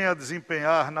 tem a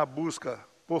desempenhar na busca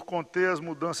por conter as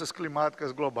mudanças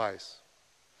climáticas globais.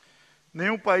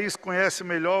 Nenhum país conhece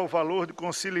melhor o valor de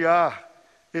conciliar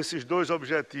esses dois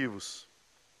objetivos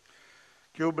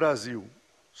que o Brasil.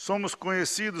 Somos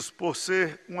conhecidos por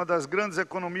ser uma das grandes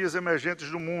economias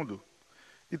emergentes do mundo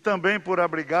e também por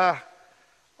abrigar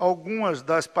algumas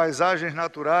das paisagens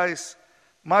naturais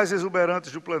mais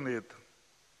exuberantes do planeta.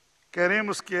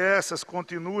 Queremos que essas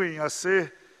continuem a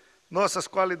ser nossas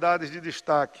qualidades de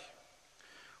destaque.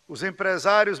 Os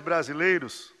empresários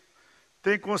brasileiros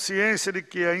têm consciência de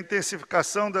que a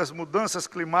intensificação das mudanças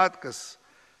climáticas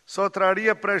só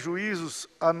traria prejuízos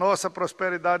à nossa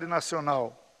prosperidade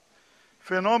nacional.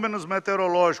 Fenômenos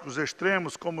meteorológicos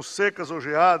extremos, como secas ou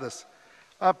geadas,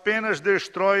 apenas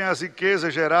destroem as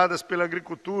riquezas geradas pela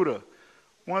agricultura,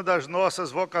 uma das nossas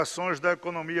vocações da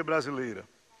economia brasileira.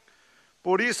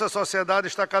 Por isso, a sociedade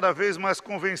está cada vez mais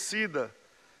convencida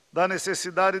da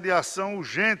necessidade de ação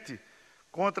urgente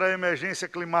contra a emergência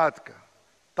climática.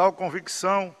 Tal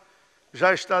convicção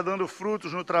já está dando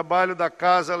frutos no trabalho da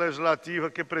Casa Legislativa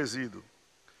que presido.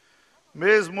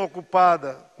 Mesmo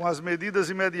ocupada com as medidas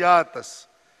imediatas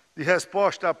de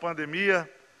resposta à pandemia,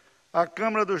 a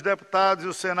Câmara dos Deputados e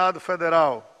o Senado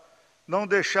Federal não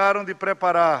deixaram de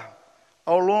preparar,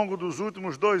 ao longo dos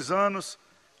últimos 2 anos,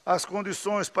 as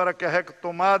condições para que a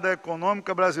retomada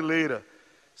econômica brasileira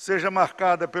seja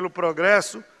marcada pelo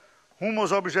progresso rumo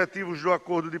aos objetivos do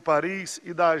Acordo de Paris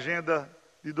e da Agenda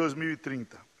de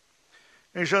 2030.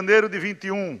 Em janeiro de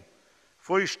 21,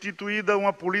 foi instituída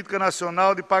uma política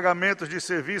nacional de pagamentos de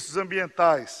serviços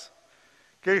ambientais,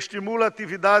 que estimula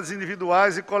atividades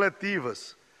individuais e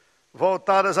coletivas,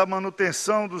 voltadas à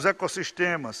manutenção dos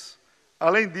ecossistemas,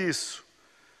 Além disso,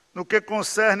 no que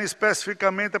concerne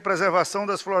especificamente a preservação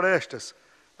das florestas,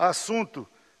 assunto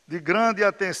de grande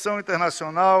atenção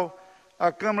internacional,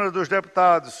 a Câmara dos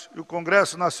Deputados e o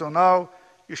Congresso Nacional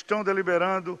estão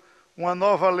deliberando uma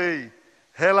nova lei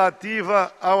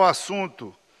relativa ao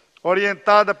assunto,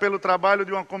 orientada pelo trabalho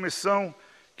de uma comissão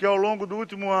que, ao longo do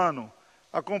último ano,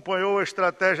 acompanhou a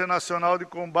Estratégia Nacional de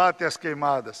Combate às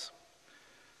Queimadas.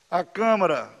 A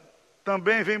Câmara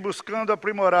também vem buscando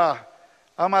aprimorar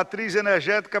a matriz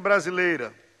energética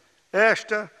brasileira,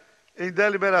 esta em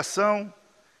deliberação,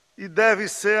 e deve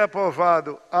ser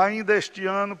aprovado ainda este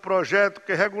ano projeto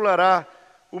que regulará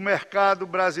o mercado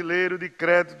brasileiro de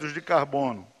créditos de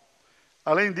carbono.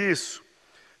 Além disso,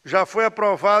 já foi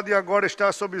aprovado e agora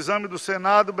está sob exame do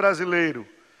Senado brasileiro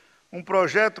um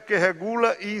projeto que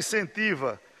regula e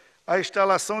incentiva a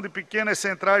instalação de pequenas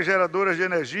centrais geradoras de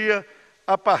energia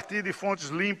a partir de fontes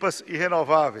limpas e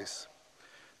renováveis.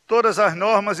 Todas as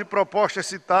normas e propostas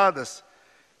citadas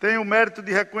têm o mérito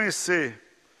de reconhecer,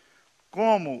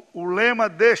 como o lema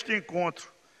deste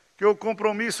encontro, que o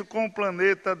compromisso com o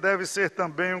planeta deve ser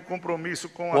também um compromisso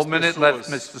com as pessoas. 1 minute left,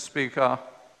 Mr. Speaker.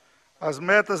 As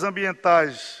metas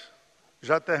ambientais,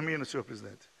 já termino, senhor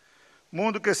presidente,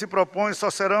 mundo que se propõe só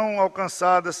serão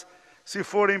alcançadas se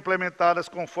forem implementadas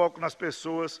com foco nas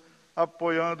pessoas,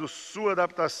 apoiando sua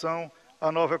adaptação à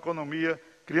nova economia,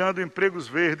 criando empregos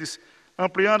verdes,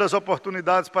 ampliando as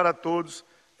oportunidades para todos,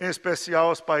 em especial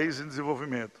aos países em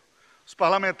desenvolvimento. Os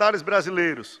parlamentares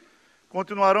brasileiros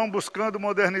continuarão buscando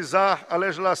modernizar a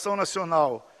legislação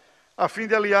nacional, a fim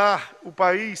de aliar o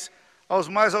país aos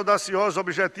mais audaciosos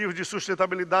objetivos de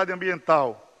sustentabilidade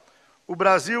ambiental. O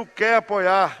Brasil quer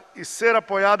apoiar e ser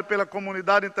apoiado pela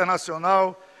comunidade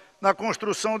internacional na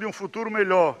construção de um futuro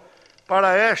melhor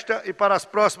para esta e para as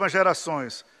próximas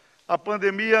gerações. A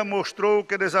pandemia mostrou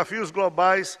que desafios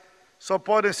globais só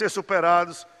podem ser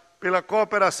superados pela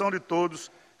cooperação de todos,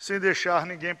 sem deixar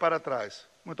ninguém para trás.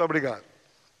 Muito obrigado.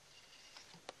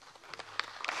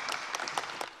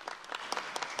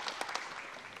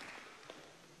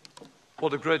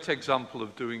 What a great example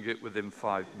of doing it within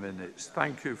 5 minutes.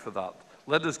 Thank you for that.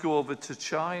 Let us go over to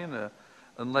China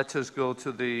and let us go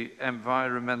to the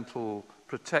Environmental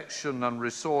Protection and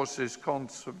Resources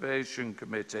Conservation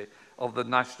Committee of the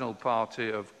National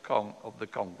Party of the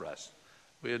Congress.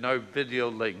 We are now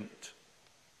video linked.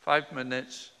 5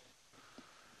 minutes.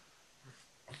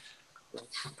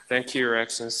 Thank you, Your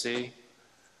Excellency,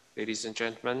 ladies and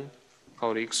gentlemen,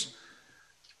 colleagues.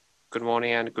 Good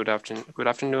morning and good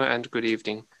afternoon and good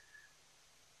evening.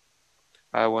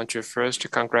 I want to first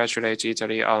congratulate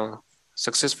Italy on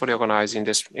successfully organizing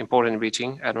this important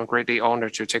meeting, and I'm greatly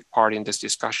honored to take part in this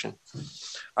discussion.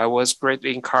 I was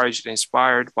greatly encouraged and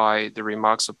inspired by the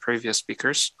remarks of previous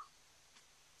speakers.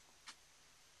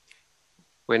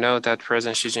 We know that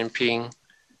President Xi Jinping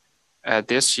at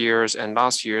this year's and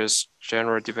last year's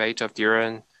general debate of the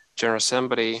UN General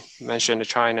Assembly mentioned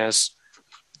China's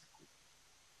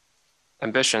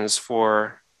ambitions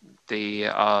for the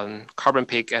carbon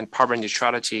peak and carbon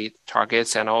neutrality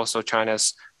targets, and also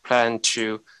China's plan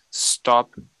to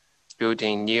stop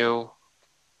building new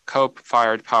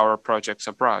coal-fired power projects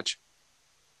abroad.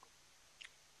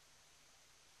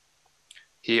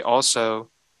 He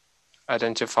also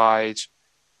identified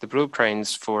the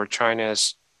blueprints for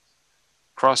China's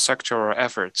cross-sectoral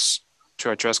efforts to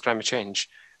address climate change.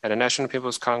 And the National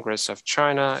People's Congress of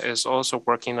China is also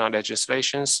working on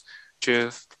legislations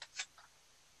to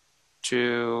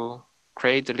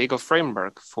create the legal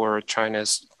framework for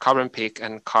China's carbon peak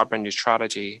and carbon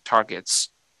neutrality targets.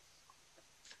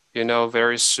 You know,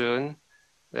 very soon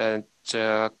that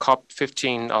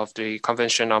COP15 of the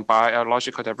Convention on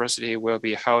Biological Diversity will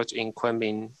be held in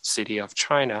Kunming City of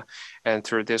China. And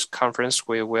through this conference,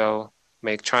 we will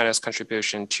make China's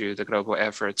contribution to the global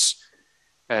efforts.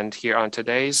 And here on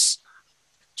today's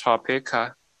topic,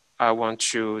 I want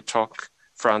to talk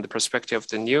from the perspective of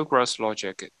the new growth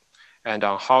logic and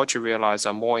on how to realize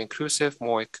a more inclusive,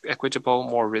 more equitable,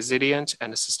 more resilient,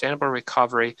 and sustainable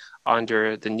recovery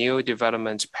under the new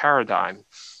development paradigm.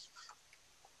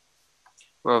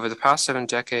 Well, over the past 7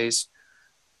 decades,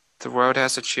 the world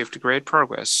has achieved great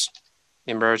progress.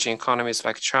 Emerging economies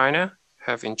like China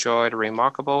have enjoyed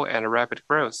remarkable and rapid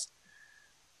growth.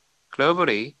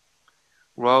 Globally,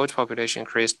 world population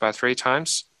increased by 3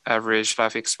 times, average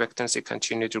life expectancy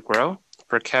continued to grow,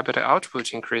 per capita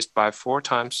output increased by 4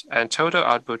 times, and total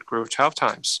output grew 12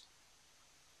 times.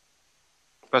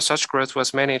 But such growth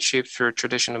was mainly achieved through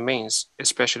traditional means,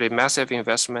 especially massive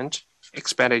investment,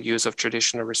 expanded use of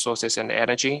traditional resources and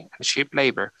energy, and cheap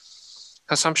labor.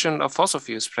 Consumption of fossil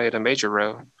fuels played a major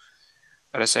role.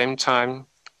 At the same time,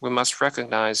 we must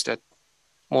recognize that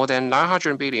More than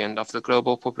 900 billion of the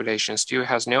global population still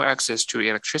has no access to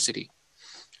electricity.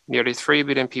 Nearly 3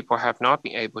 billion people have not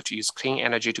been able to use clean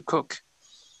energy to cook.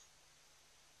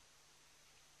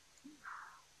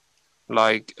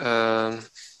 Like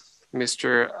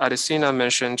Mr. ADESINA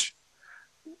mentioned,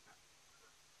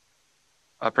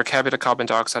 per capita carbon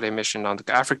dioxide emission on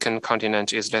the African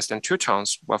continent is less than 2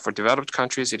 tons, while for developed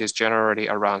countries, it is generally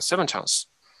around 7 tons.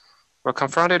 We're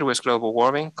confronted with global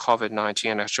warming,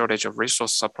 COVID-19, and a shortage of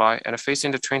resource supply, and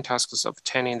facing the twin tasks of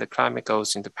attaining the climate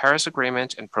goals in the Paris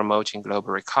Agreement and promoting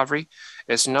global recovery.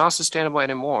 It's not sustainable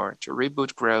anymore to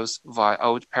reboot growth via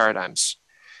old paradigms.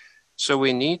 So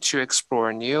we need to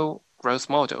explore new growth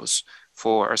models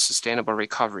for a sustainable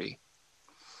recovery.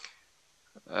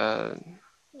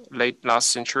 Late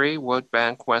last century, World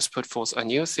Bank once put forth a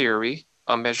new theory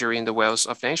on measuring the wealth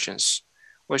of nations,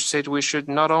 which said we should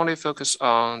not only focus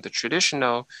on the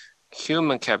traditional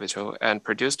human capital and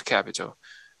produced capital,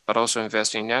 but also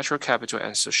invest in natural capital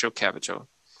and social capital.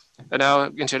 And now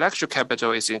intellectual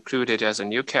capital is included as a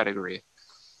new category.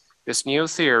 This new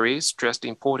theory stressed the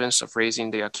importance of raising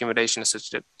the accumulation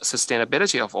and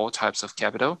sustainability of all types of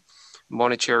capital,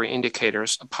 monetary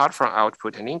indicators apart from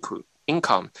output and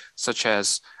income, such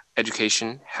as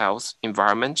education, health,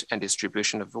 environment, and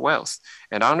distribution of wealth,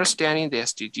 and understanding the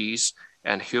SDGs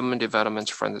and human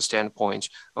development from the standpoint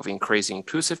of increasing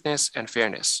inclusiveness and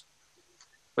fairness.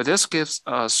 But this gives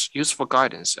us useful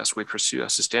guidance as we pursue a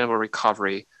sustainable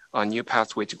recovery on new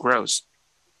pathway to growth.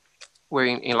 Where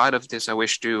in light of this, I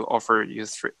wish to offer you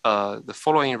the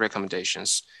following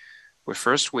recommendations.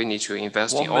 First, we need to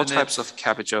invest in all types of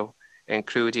capital,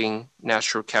 including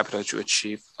natural capital, to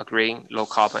achieve a green, low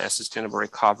carbon, and sustainable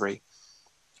recovery.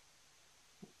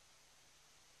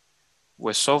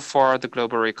 Where so far the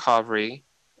global recovery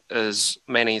is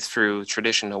mainly through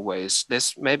traditional ways.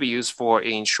 This may be useful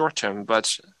in short term,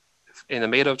 but in the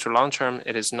middle to long term,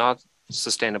 it is not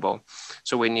sustainable.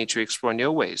 So we need to explore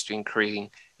new ways to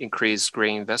increase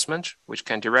green investment, which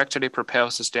can directly propel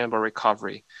sustainable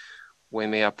recovery. We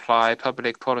may apply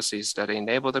public policies that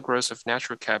enable the growth of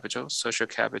natural capital, social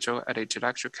capital, and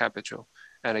intellectual capital,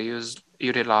 and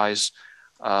utilize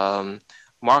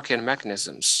market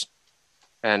mechanisms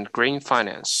and green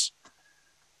finance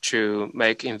to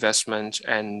make investment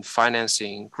and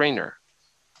financing greener.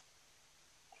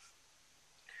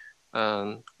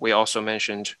 We also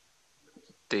mentioned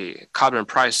the carbon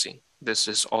pricing. This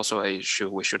is also an issue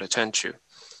we should attend to.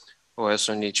 We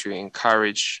also need to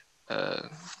encourage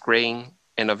green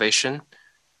innovation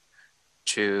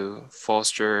to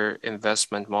foster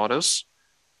investment models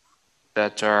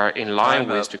that are in line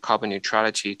with the carbon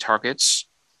neutrality targets,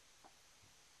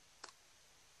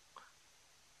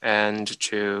 and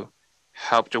to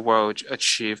help the world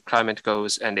achieve climate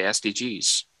goals and the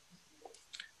SDGs.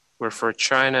 Where for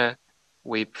China,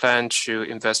 we plan to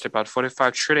invest about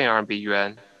 45 trillion RMB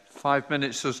yuan. 5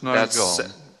 minutes has now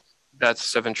gone. That's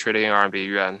 7 trillion RMB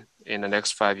yuan in the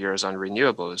next 5 years on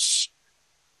renewables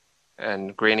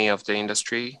and greening of the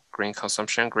industry, green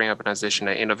consumption, green urbanization,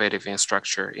 and innovative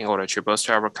infrastructure in order to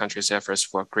bolster our country's efforts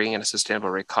for green and sustainable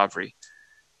recovery.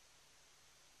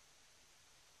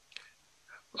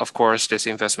 Of course, this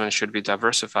investment should be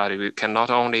diversified. We cannot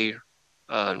only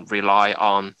rely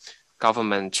on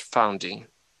government funding.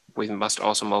 We must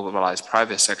also mobilize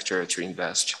private sector to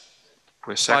invest.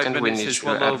 Second, we need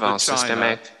to advance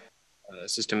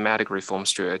systematic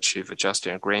reforms to achieve a just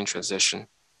and green transition.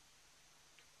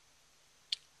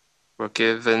 We're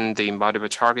given the multiple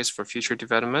targets for future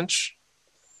development.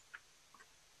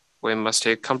 We must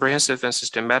take comprehensive and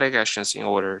systematic actions in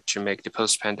order to make the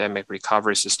post-pandemic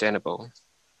recovery sustainable.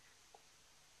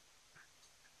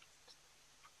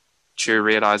 To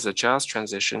realize a just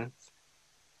transition,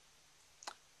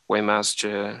 we must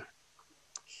to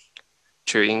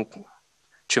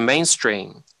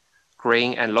mainstream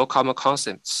green and low carbon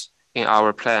concepts in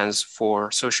our plans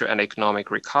for social and economic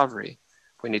recovery.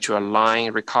 We need to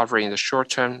align recovery in the short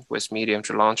term with medium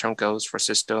to long term goals for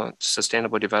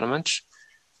sustainable development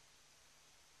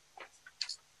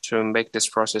to make this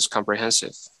process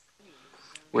comprehensive.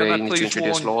 We need to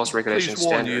introduce laws, regulations,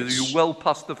 standards. You're well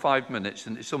past the 5 minutes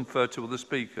and it's unfair to other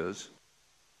speakers.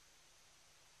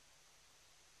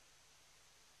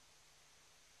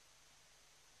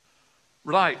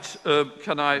 Right,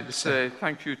 can I say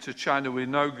thank you to China? We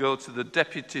now go to the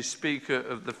Deputy Speaker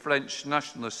of the French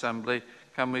National Assembly.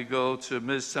 Can we go to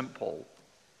Ms. St. Paul?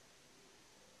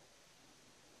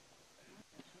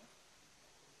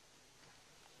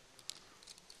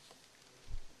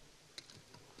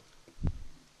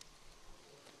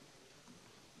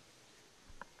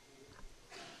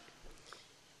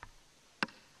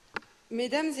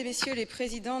 Mesdames et messieurs les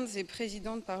présidentes et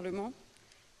présidents de Parlement,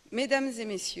 mesdames et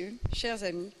messieurs, chers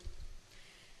amis,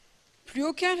 plus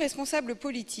aucun responsable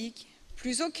politique,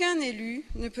 plus aucun élu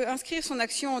ne peut inscrire son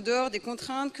action en dehors des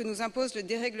contraintes que nous impose le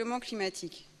dérèglement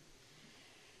climatique.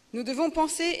 Nous devons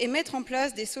penser et mettre en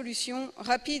place des solutions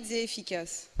rapides et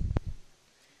efficaces.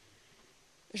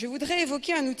 Je voudrais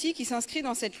évoquer un outil qui s'inscrit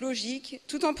dans cette logique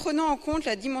tout en prenant en compte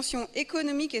la dimension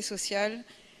économique et sociale.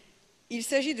 Il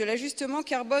s'agit de l'ajustement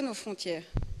carbone aux frontières.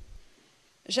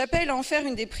 J'appelle à en faire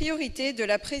une des priorités de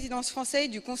la présidence française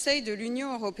du Conseil de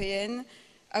l'Union européenne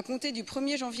à compter du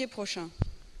 1er janvier prochain.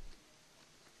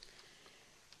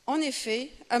 En effet,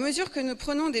 à mesure que nous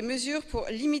prenons des mesures pour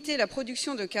limiter la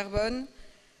production de carbone,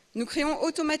 nous créons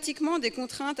automatiquement des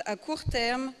contraintes à court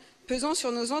terme pesant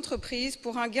sur nos entreprises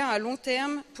pour un gain à long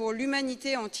terme pour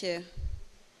l'humanité entière.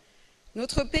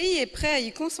 Notre pays est prêt à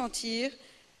y consentir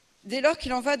dès lors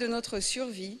qu'il en va de notre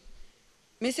survie,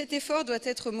 mais cet effort doit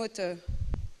être moteur.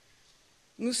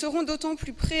 Nous serons d'autant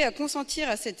plus prêts à consentir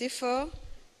à cet effort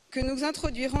que nous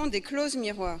introduirons des clauses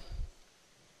miroirs.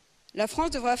 La France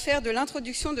devra faire de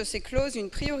l'introduction de ces clauses une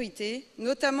priorité,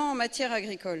 notamment en matière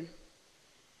agricole.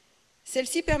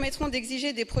 Celles-ci permettront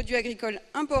d'exiger des produits agricoles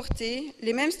importés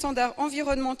les mêmes standards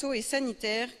environnementaux et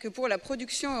sanitaires que pour la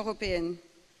production européenne.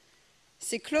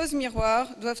 Ces clauses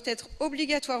miroirs doivent être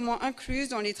obligatoirement incluses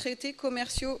dans les traités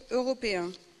commerciaux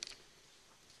européens.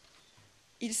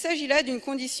 Il s'agit là d'une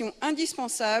condition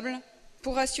indispensable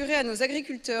pour assurer à nos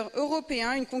agriculteurs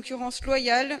européens une concurrence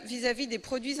loyale vis-à-vis des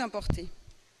produits importés.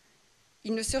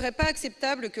 Il ne serait pas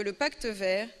acceptable que le pacte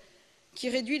vert, qui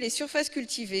réduit les surfaces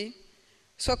cultivées,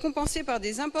 soit compensé par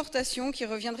des importations qui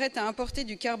reviendraient à importer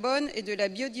du carbone et de la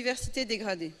biodiversité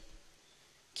dégradée.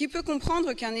 Qui peut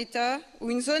comprendre qu'un État ou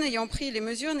une zone ayant pris les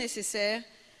mesures nécessaires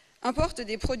importe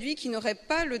des produits qui n'auraient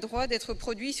pas le droit d'être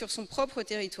produits sur son propre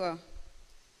territoire?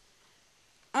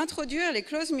 Introduire les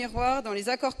clauses miroirs dans les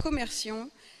accords commerciaux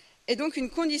est donc une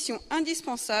condition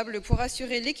indispensable pour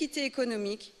assurer l'équité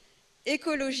économique,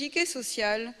 écologique et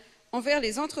sociale envers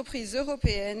les entreprises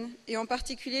européennes et en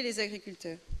particulier les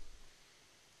agriculteurs.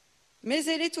 Mais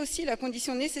elle est aussi la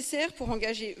condition nécessaire pour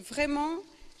engager vraiment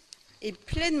et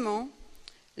pleinement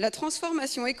la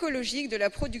transformation écologique de la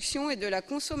production et de la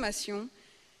consommation,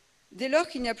 dès lors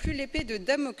qu'il n'y a plus l'épée de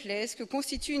Damoclès que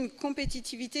constitue une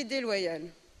compétitivité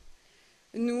déloyale.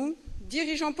 Nous,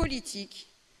 dirigeants politiques,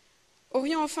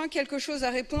 aurions enfin quelque chose à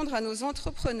répondre à nos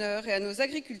entrepreneurs et à nos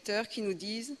agriculteurs qui nous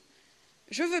disent «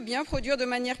 Je veux bien produire de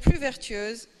manière plus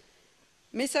vertueuse,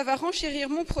 mais ça va renchérir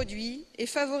mon produit et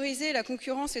favoriser la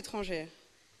concurrence étrangère. »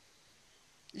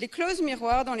 Les clauses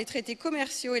miroirs dans les traités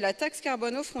commerciaux et la taxe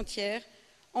carbone aux frontières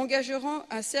engageront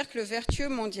un cercle vertueux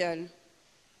mondial.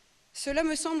 Cela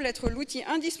me semble être l'outil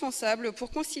indispensable pour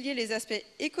concilier les aspects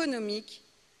économiques,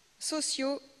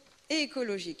 sociaux et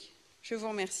écologiques. Je vous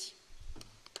remercie.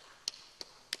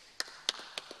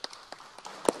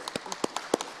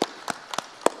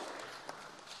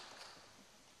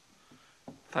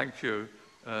 Thank you.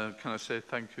 Can I say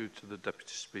thank you to the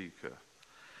Deputy Speaker?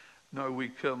 Now we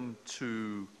come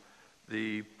to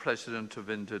the President of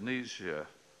Indonesia,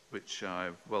 which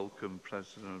I've welcomed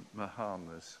President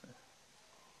Mahathir.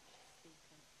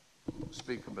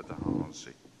 Speaker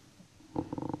Mahathir.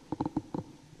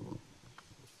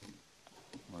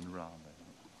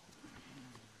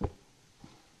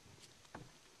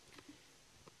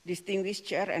 Distinguished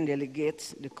Chair and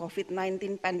delegates, the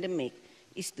COVID-19 pandemic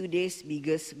is today's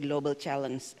biggest global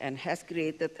challenge and has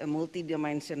created a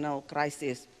multidimensional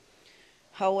crisis.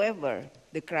 However,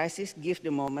 the crisis gives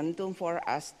the momentum for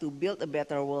us to build a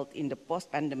better world in the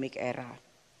post-pandemic era,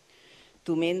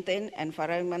 to maintain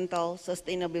environmental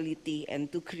sustainability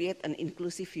and to create an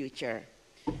inclusive future.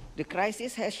 The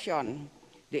crisis has shown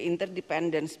the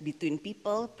interdependence between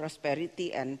people,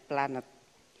 prosperity, and planet.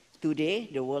 Today,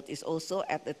 the world is also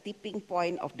at a tipping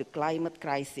point of the climate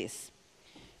crisis.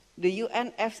 The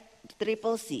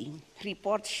UNFCCC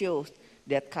report shows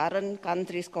that current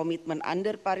countries' commitment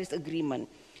under Paris Agreement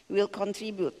will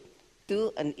contribute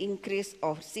to an increase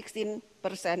of 16%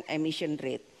 emission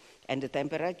rate and the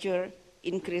temperature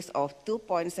increase of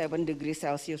 2.7 degrees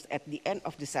Celsius at the end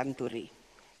of the century.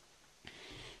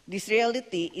 This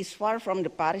reality is far from the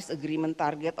Paris Agreement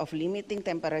target of limiting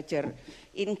temperature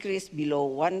increase below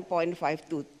 1.5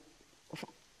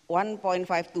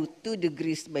 to 2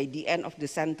 degrees by the end of the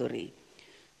century.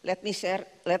 Let me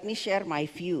share my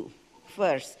view.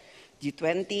 First,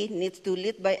 G20 needs to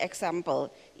lead by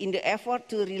example in the effort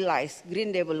to realize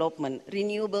green development,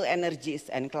 renewable energies,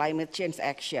 and climate change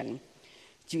action.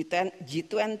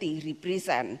 G20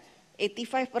 represents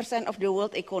 85% of the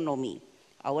world economy.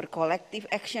 Our collective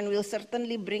action will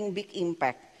certainly bring big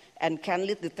impact and can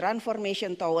lead the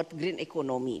transformation toward green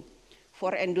economy.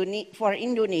 For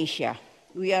Indonesia,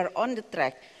 we are on the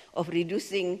track of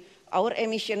reducing our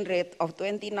emission rate of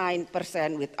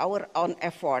 29% with our own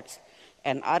efforts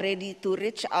and are ready to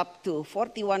reach up to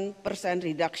 41%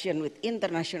 reduction with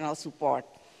international support.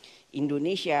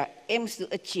 Indonesia aims to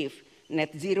achieve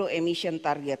net zero emission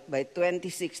target by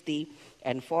 2060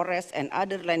 and forest and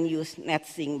other land use net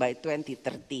sink by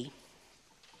 2030.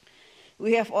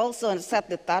 We have also set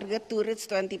the target to reach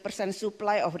 20%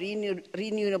 supply of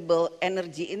renewable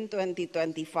energy in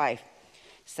 2025.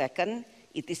 Second,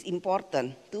 it is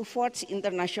important to forge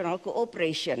international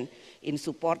cooperation in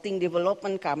supporting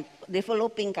developing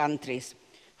countries.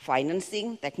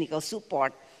 Financing, technical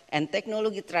support, and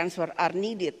technology transfer are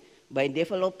needed by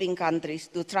developing countries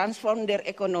to transform their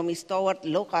economies toward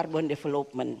low-carbon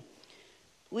development.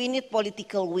 We need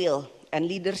political will and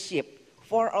leadership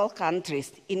for all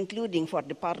countries, including for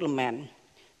the Parliament,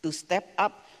 to step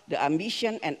up the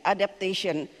ambition and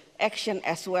adaptation action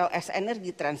as well as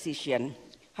energy transition.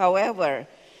 However,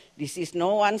 this is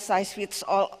no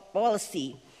one-size-fits-all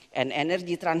policy, and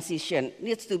energy transition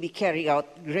needs to be carried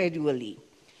out gradually.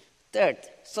 Third,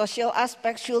 social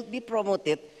aspects should be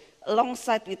promoted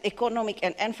alongside with economic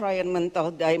and environmental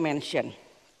dimension.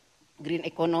 Green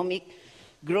economic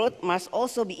growth must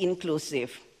also be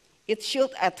inclusive. It should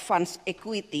advance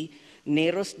equity,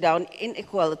 narrows down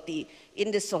inequality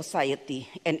in the society,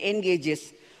 and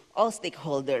engages all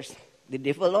stakeholders. The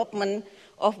development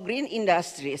of green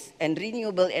industries and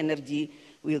renewable energy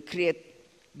will create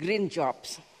green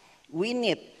jobs. We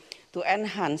need to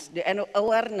enhance the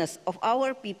awareness of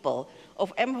our people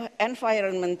of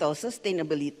environmental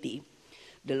sustainability.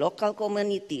 The local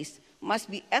communities must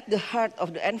be at the heart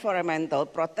of the environmental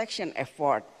protection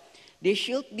effort. They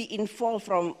should be involved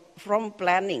from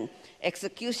planning,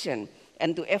 execution,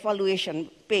 and to evaluation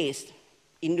phase.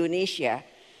 Indonesia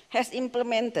has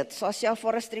implemented social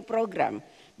forestry program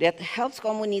that helps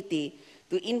community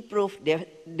to improve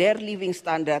their living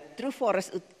standard through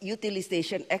forest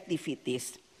utilization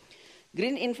activities.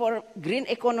 Green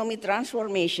economy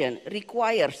transformation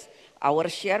requires our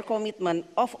shared commitment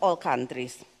of all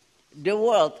countries. The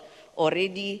world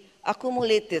already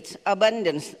accumulated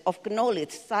abundance of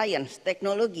knowledge, science,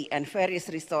 technology, and various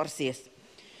resources.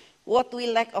 What we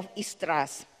lack of is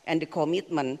trust and the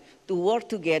commitment to work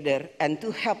together and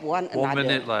to help one another. 1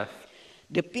 minute left.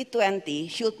 The P20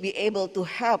 should be able to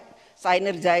help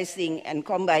synergizing and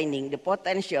combining the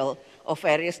potential of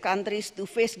various countries to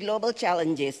face global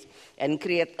challenges and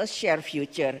create a shared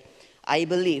future. I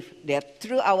believe that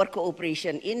through our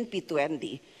cooperation in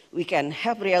P20, we can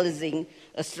help realizing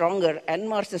a stronger and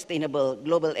more sustainable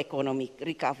global economic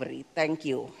recovery. Thank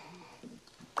you.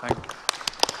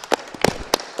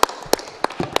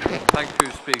 Thank you,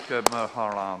 Speaker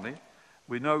Maharani.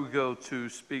 We now go to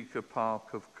Speaker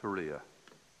Park of Korea.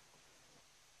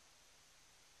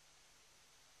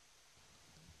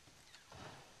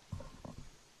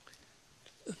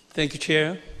 Thank you,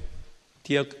 Chair.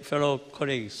 Dear fellow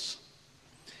colleagues,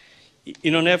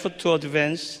 in an effort to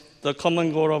advance the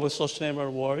common goal of a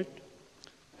sustainable world,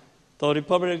 the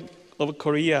Republic of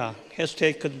Korea has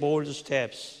taken bold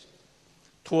steps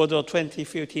toward a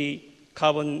 2050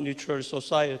 carbon neutral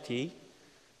society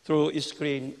through its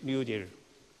Green New Deal.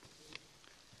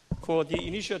 For the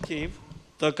initiative,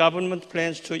 the government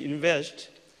plans to invest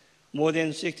more than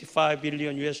 $65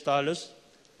 billion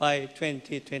by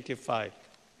 2025.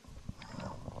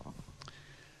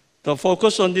 The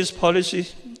focus on this policy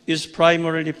is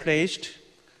primarily placed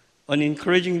on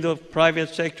encouraging the private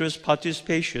sector's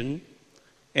participation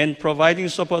and providing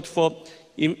support for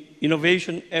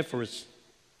innovation efforts.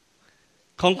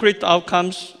 Concrete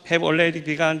outcomes have already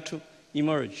begun to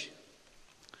emerge.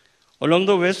 Along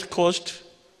the West Coast,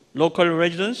 local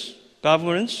residents,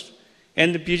 governments,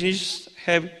 and businesses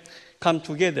have come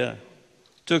together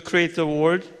to create the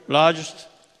world's largest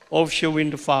offshore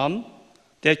wind farm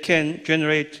that can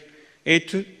generate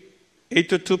 8.2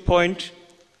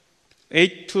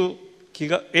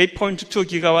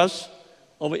 gigawatts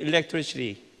of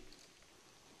electricity.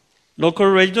 Local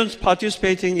residents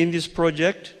participating in this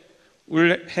project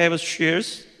will have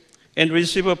shares and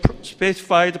receive a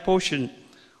specified portion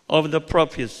of the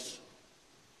profits.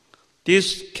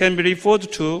 This can be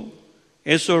referred to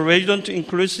as a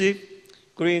resident-inclusive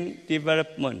green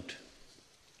development.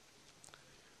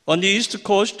 On the East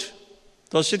Coast,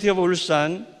 the city of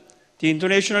Ulsan, the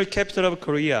international capital of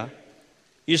Korea,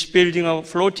 is building a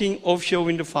floating offshore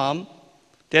wind farm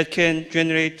that can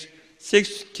generate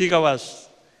 6 gigawatts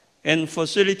and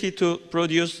facility to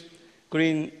produce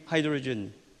green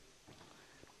hydrogen.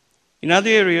 In other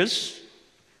areas,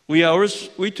 we are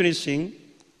also witnessing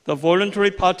the the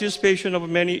voluntary participation of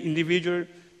many individual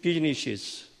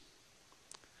businesses.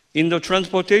 In the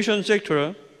transportation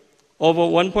sector, over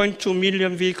 1.2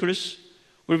 million vehicles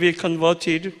will be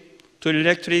converted to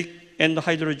electric and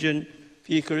hydrogen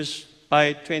vehicles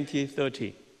by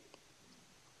 2030.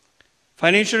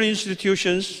 Financial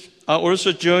institutions are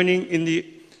also joining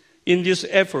in this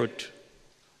effort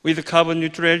with carbon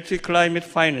neutrality climate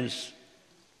finance.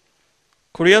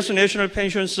 Korea's National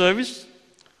Pension Service,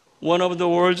 one of the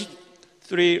world's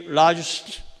 3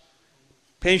 largest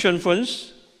pension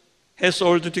funds, has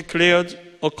already declared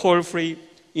a coal-free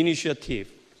initiative.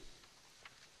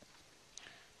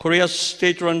 Korea's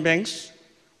state-run banks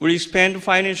will expand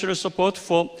financial support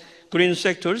for green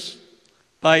sectors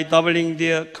by doubling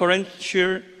their current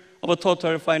share of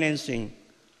total financing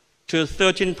to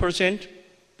 13%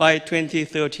 by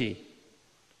 2030.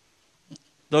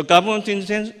 The government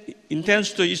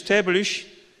intends to establish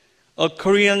a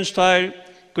Korean-style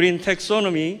green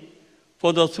taxonomy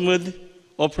for the smooth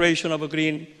operation of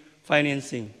green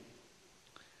financing.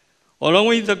 Along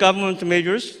with the government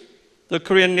measures, the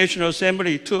Korean National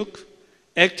Assembly took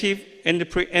active and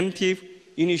preemptive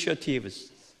initiatives.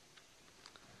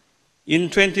 In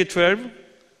 2012,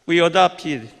 we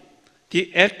adopted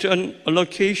the Act on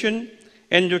Allocation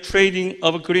and the Trading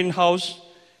of Greenhouse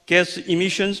Gas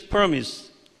Emissions Permits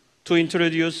to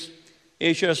introduce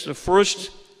Asia's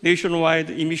first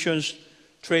nationwide emissions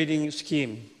trading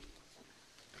scheme.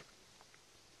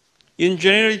 In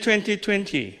January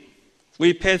 2020,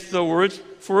 we passed the world's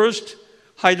first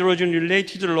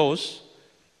hydrogen-related laws,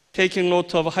 taking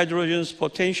note of hydrogen's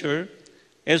potential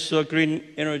as a green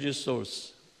energy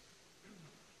source.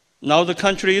 Now the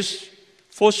country is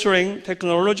fostering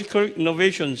technological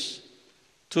innovations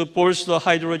to bolster the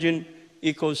hydrogen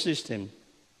ecosystem.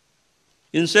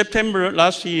 In September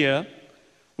last year,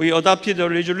 we adopted a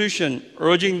resolution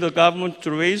urging the government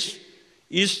to raise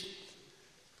its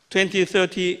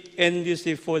 2030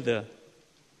 NDC further.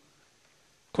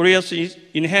 Korea's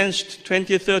enhanced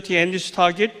 2030 NDC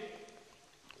target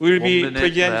will be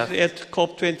presented at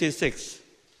COP26.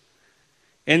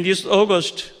 And this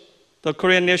August, the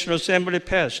Korean National Assembly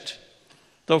passed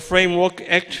the Framework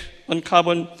Act on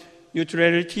Carbon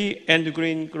Neutrality and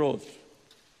Green Growth.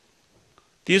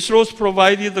 These laws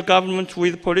provided the government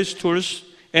with policy tools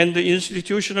and the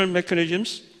institutional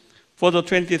mechanisms for the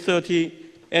 2030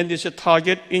 NDC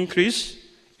target increase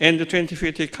and the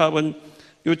 2050 carbon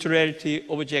neutrality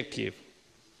objective.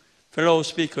 Fellow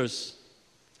speakers,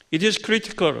 it is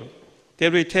critical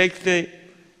that we take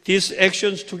these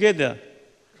actions together.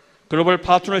 Global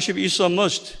partnership is a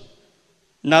must,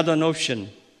 not an option.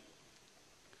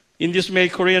 In this May,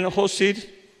 Korea hosted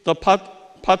the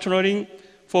Partnering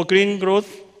for Green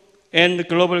Growth and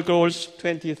Global Goals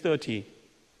 2030,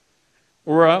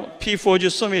 or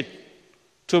P40 Summit,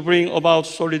 to bring about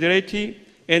solidarity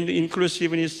and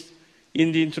inclusiveness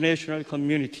in the international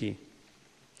community.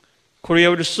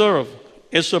 Korea will serve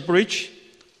as a bridge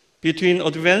between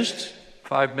advanced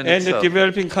and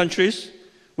developing countries.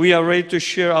 We are ready to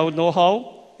share our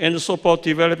know-how and support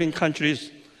developing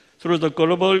countries through the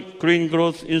Global Green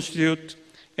Growth Institute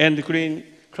and the Green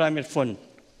Climate Fund.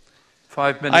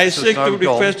 5 minutes I seek to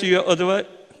request gone. your other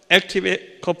active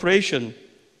cooperation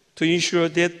to ensure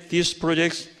that these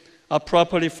projects are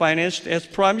properly financed as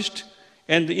promised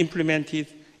and implemented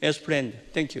as planned.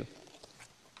 Thank you.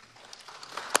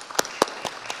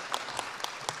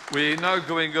 We're now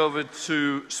going over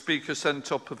to Speaker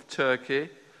Sentop of Turkey.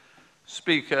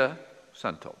 Speaker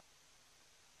Sentop.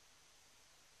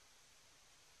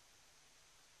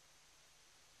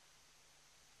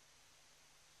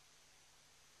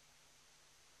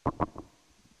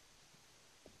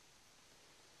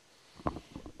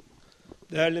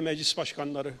 Değerli meclis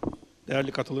başkanları,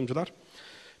 değerli katılımcılar,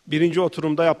 birinci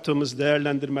oturumda yaptığımız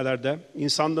değerlendirmelerde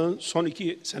insanlığın son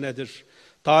 2 senedir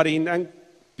tarihin en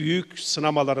büyük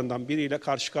sınamalarından biriyle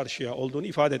karşı karşıya olduğunu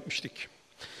ifade etmiştik.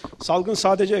 Salgın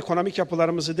sadece ekonomik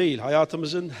yapılarımızı değil,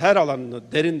 hayatımızın her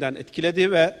alanını derinden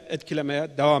etkiledi ve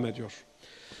etkilemeye devam ediyor.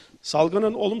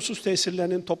 Salgının olumsuz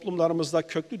tesirlerinin toplumlarımızda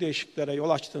köklü değişikliklere yol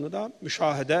açtığını da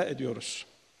müşahede ediyoruz.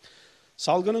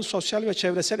 Salgının sosyal ve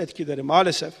çevresel etkileri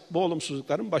maalesef bu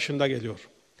olumsuzlukların başında geliyor.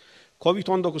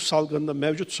 Covid-19 salgınının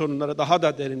mevcut sorunları daha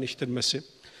da derinleştirmesi,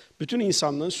 bütün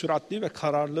insanlığın süratli ve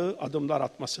kararlı adımlar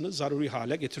atmasını zaruri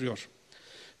hale getiriyor.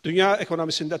 Dünya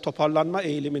ekonomisinde toparlanma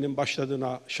eğiliminin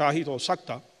başladığına şahit olsak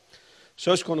da,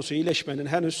 söz konusu iyileşmenin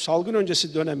henüz salgın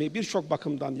öncesi dönemi birçok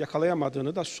bakımdan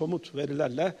yakalayamadığını da somut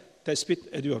verilerle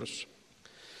tespit ediyoruz.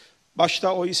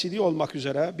 Başta OECD olmak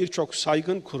üzere birçok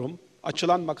saygın kurum,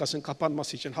 açılan makasın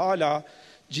kapanması için hala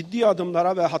ciddi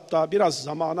adımlara ve hatta biraz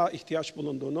zamana ihtiyaç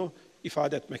bulunduğunu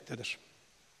ifade etmektedir.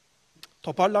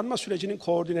 Toparlanma sürecinin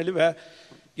koordineli ve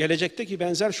gelecekteki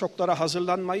benzer şoklara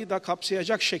hazırlanmayı da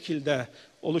kapsayacak şekilde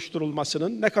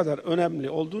oluşturulmasının ne kadar önemli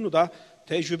olduğunu da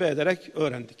tecrübe ederek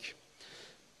öğrendik.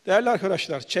 Değerli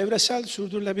arkadaşlar, çevresel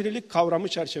sürdürülebilirlik kavramı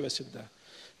çerçevesinde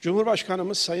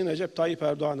Cumhurbaşkanımız Sayın Recep Tayyip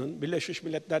Erdoğan'ın Birleşmiş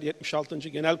Milletler 76.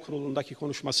 Genel Kurulu'ndaki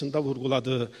konuşmasında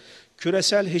vurguladığı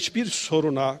küresel hiçbir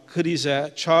soruna,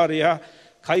 krize, çağrıya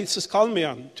kayıtsız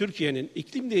kalmayan Türkiye'nin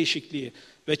iklim değişikliği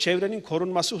ve çevrenin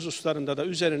korunması hususlarında da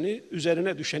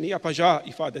üzerine düşeni yapacağı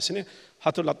ifadesini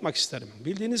hatırlatmak isterim.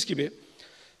 Bildiğiniz gibi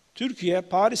Türkiye,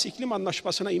 Paris İklim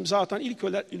Anlaşması'na imza atan ilk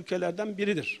ülkelerden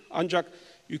biridir. Ancak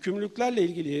yükümlülüklerle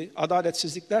ilgili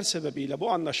adaletsizlikler sebebiyle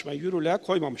bu anlaşmayı yürürlüğe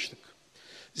koymamıştık.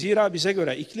 Zira bize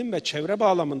göre iklim ve çevre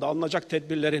bağlamında alınacak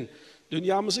tedbirlerin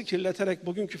dünyamızı kirleterek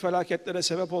bugünkü felaketlere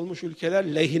sebep olmuş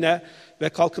ülkeler lehine ve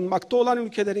kalkınmakta olan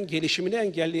ülkelerin gelişimini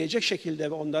engelleyecek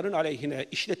şekilde ve onların aleyhine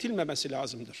işletilmemesi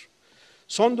lazımdır.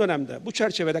 Son dönemde bu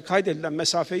çerçevede kaydedilen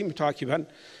mesafeyi mütakiben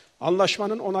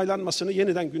anlaşmanın onaylanmasını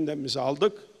yeniden gündemimize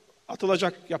aldık.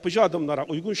 Atılacak yapıcı adımlara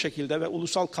uygun şekilde ve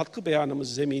ulusal katkı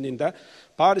beyanımız zemininde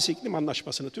Paris İklim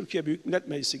Anlaşması'nı Türkiye Büyük Millet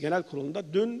Meclisi Genel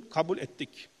Kurulu'nda dün kabul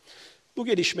ettik. Bu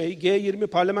gelişmeyi G20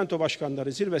 Parlamento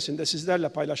Başkanları zirvesinde sizlerle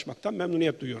paylaşmaktan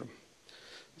memnuniyet duyuyorum.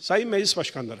 Sayın Meclis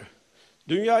Başkanları,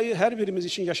 dünyayı her birimiz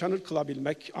için yaşanır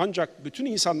kılabilmek ancak bütün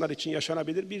insanlar için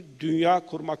yaşanabilir bir dünya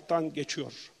kurmaktan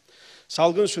geçiyor.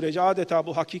 Salgın süreci adeta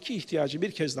bu hakiki ihtiyacı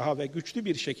bir kez daha ve güçlü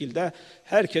bir şekilde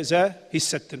herkese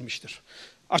hissettirmiştir.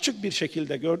 Açık bir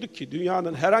şekilde gördük ki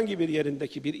dünyanın herhangi bir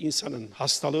yerindeki bir insanın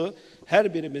hastalığı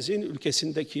her birimizin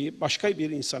ülkesindeki başka bir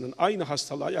insanın aynı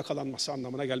hastalığa yakalanması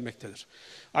anlamına gelmektedir.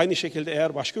 Aynı şekilde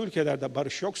eğer başka ülkelerde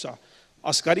barış yoksa,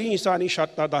 asgari insani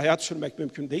şartlarda hayat sürmek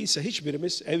mümkün değilse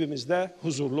hiçbirimiz evimizde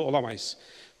huzurlu olamayız.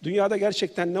 Dünyada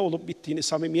gerçekten ne olup bittiğini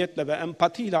samimiyetle ve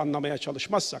empatiyle anlamaya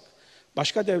çalışmazsak,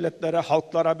 başka devletlere,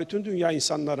 halklara, bütün dünya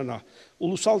insanlarına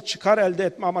ulusal çıkar elde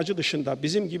etme amacı dışında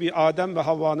bizim gibi Adem ve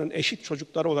Havva'nın eşit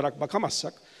çocukları olarak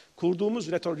bakamazsak,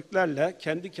 kurduğumuz retoriklerle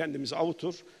kendi kendimizi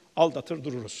avutur, aldatır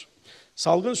dururuz.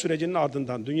 Salgın sürecinin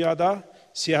ardından dünyada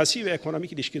siyasi ve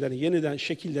ekonomik ilişkilerin yeniden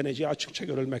şekilleneceği açıkça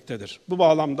görülmektedir. Bu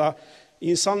bağlamda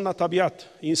insanla tabiat,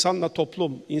 insanla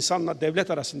toplum, insanla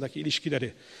devlet arasındaki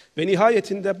ilişkileri ve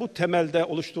nihayetinde bu temelde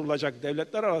oluşturulacak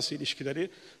devletler arası ilişkileri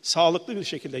sağlıklı bir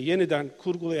şekilde yeniden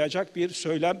kurgulayacak bir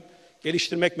söylem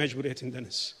geliştirmek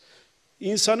mecburiyetindeniz.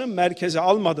 İnsanı merkeze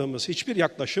almadığımız hiçbir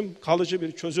yaklaşım kalıcı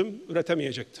bir çözüm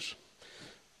üretemeyecektir.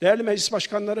 Değerli meclis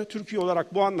başkanları, Türkiye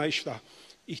olarak bu anlayışla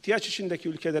ihtiyaç içindeki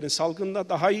ülkelerin salgınla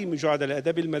daha iyi mücadele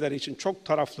edebilmeleri için çok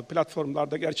taraflı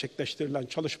platformlarda gerçekleştirilen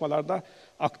çalışmalarda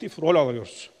aktif rol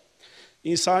alıyoruz.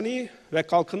 İnsani ve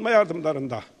kalkınma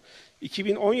yardımlarında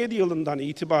 2017 yılından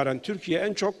itibaren Türkiye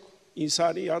en çok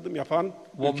insani yardım yapan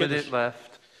ülkedir.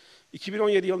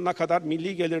 2017 yılına kadar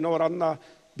milli gelirine oranla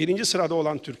 1. sırada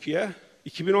olan Türkiye,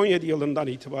 2017 yılından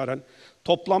itibaren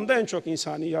toplamda en çok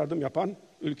insani yardım yapan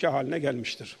ülke haline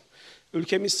gelmiştir.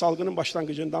 Ülkemiz salgının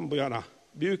başlangıcından bu yana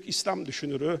büyük İslam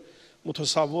düşünürü,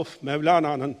 mutasavvuf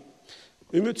Mevlana'nın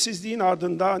 "Ümitsizliğin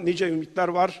ardında nice ümitler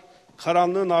var,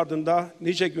 karanlığın ardında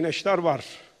nice güneşler var"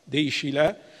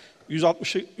 deyişiyle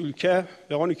 160 ülke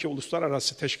ve 12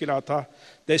 uluslararası teşkilata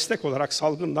destek olarak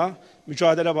salgınla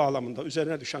mücadele bağlamında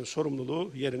üzerine düşen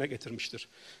sorumluluğu yerine getirmiştir.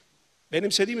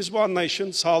 Benimsediğimiz bu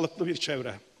anlayışın sağlıklı bir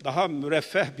çevre, daha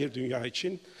müreffeh bir dünya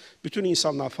için bütün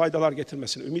insanlığa faydalar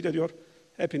getirmesini ümit ediyor.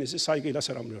 Hepinizi saygıyla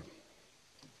selamlıyorum.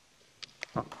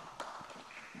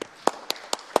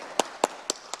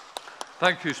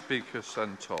 Thank you, Speaker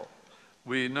Sento.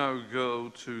 We now go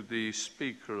to the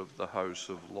Speaker of the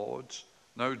House of Lords.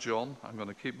 Now, John, I'm going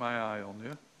to keep my eye on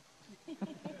you.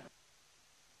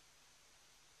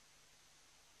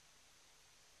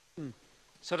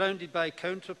 Surrounded by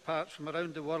counterparts from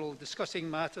around the world discussing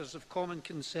matters of common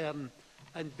concern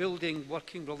and building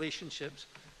working relationships,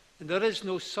 and there is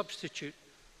no substitute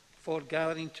for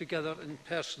gathering together in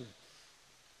person.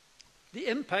 The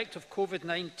impact of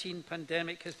COVID-19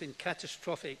 pandemic has been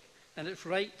catastrophic, and it's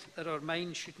right that our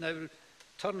minds should now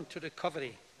turn to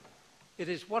recovery. It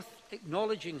is worth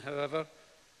acknowledging, however,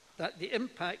 that the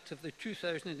impact of the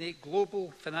 2008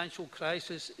 global financial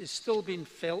crisis is still being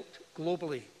felt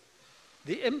globally.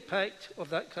 The impact of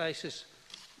that crisis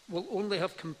will only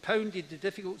have compounded the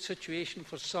difficult situation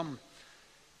for some.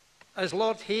 As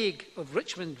Lord Hague of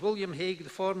Richmond, William Hague, the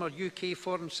former UK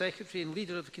Foreign Secretary and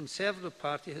leader of the Conservative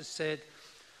Party, has said,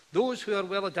 those who are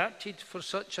well adapted for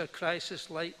such a crisis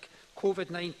like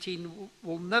COVID-19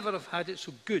 will never have had it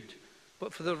so good.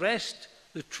 But for the rest,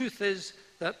 the truth is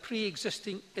that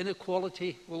pre-existing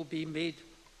inequality will be made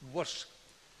worse.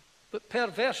 But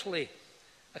perversely,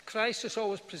 A crisis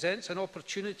always presents an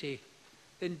opportunity.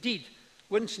 Indeed,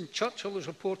 Winston Churchill is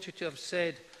reported to have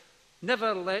said,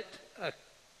 "Never let a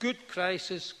good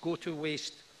crisis go to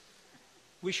waste."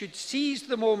 We should seize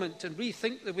the moment and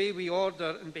rethink the way we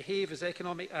order and behave as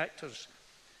economic actors.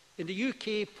 In the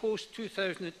UK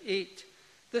post-2008,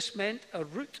 this meant a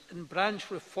root and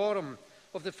branch reform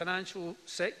of the financial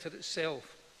sector itself.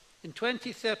 In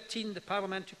 2013, the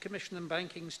Parliamentary Commission on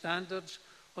Banking Standards,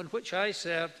 on which I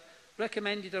served,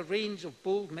 recommended a range of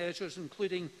bold measures,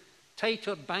 including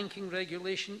tighter banking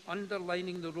regulation,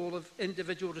 underlining the role of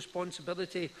individual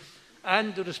responsibility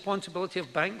and the responsibility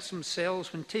of banks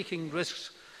themselves when taking risks,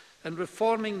 and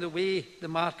reforming the way the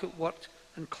market worked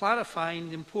and clarifying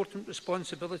the important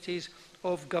responsibilities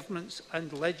of governments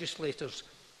and legislators.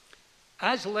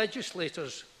 As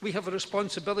legislators, we have a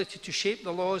responsibility to shape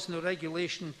the laws and the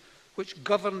regulation which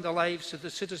govern the lives of the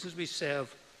citizens we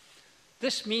serve.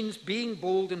 This means being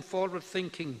bold and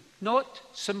forward-thinking, not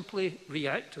simply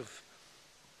reactive.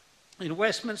 In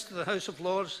Westminster, the House of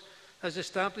Lords has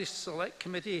established a select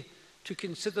committee to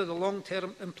consider the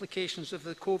long-term implications of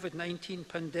the COVID-19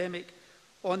 pandemic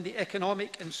on the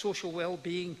economic and social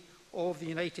well-being of the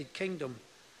United Kingdom.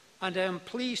 And I am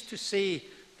pleased to say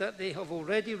that they have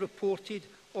already reported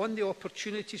on the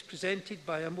opportunities presented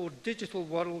by a more digital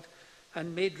world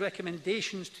and made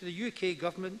recommendations to the UK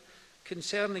government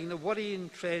concerning the worrying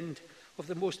trend of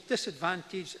the most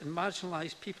disadvantaged and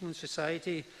marginalised people in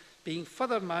society being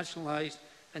further marginalised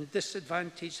and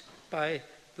disadvantaged by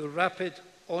the rapid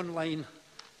online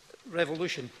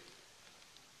revolution.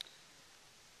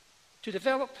 To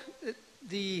develop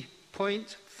the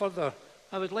point further,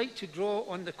 I would like to draw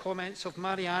on the comments of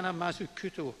Mariana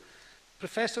Mazzucato,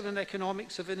 Professor in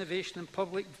Economics of Innovation and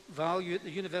Public Value at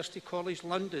the University College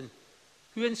London,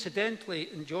 who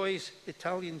incidentally enjoys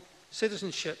Italian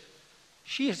citizenship.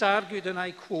 She has argued, and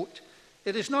I quote,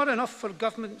 "It is not enough for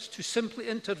governments to simply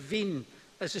intervene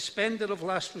as a spender of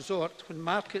last resort when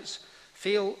markets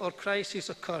fail or crises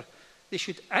occur. They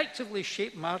should actively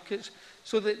shape markets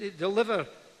so that they deliver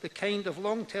the kind of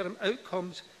long-term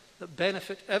outcomes that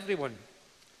benefit everyone."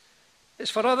 It's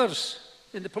for others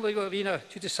in the political arena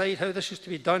to decide how this is to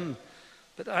be done,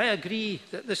 but I agree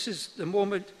that this is the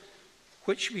moment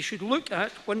which we should look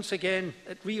at once again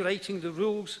at rewriting the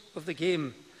rules of the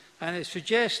game, and I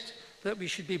suggest that we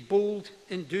should be bold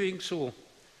in doing so.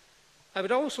 I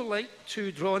would also like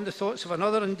to draw on the thoughts of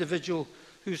another individual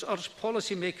who's urged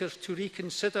policymakers to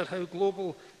reconsider how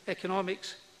global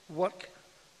economics work,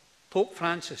 Pope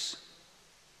Francis.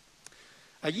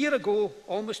 A year ago,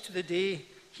 almost to the day,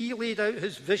 he laid out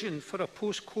his vision for a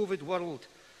post-COVID world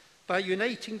by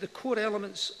uniting the core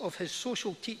elements of his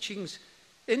social teachings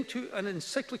into an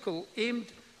encyclical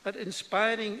aimed at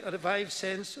inspiring a revived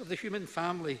sense of the human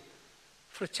family.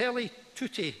 Fratelli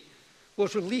Tutti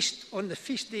was released on the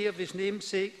feast day of his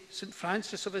namesake, St.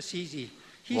 Francis of Assisi.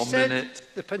 He said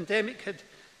the pandemic had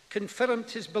confirmed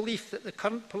his belief that the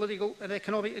current political and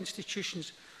economic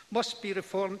institutions must be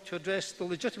reformed to address the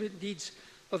legitimate needs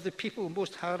of the people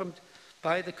most harmed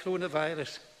by the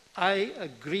coronavirus. I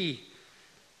agree.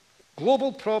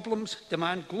 Global problems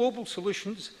demand global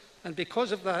solutions, and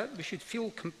because of that, we should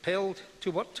feel compelled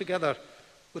to work together.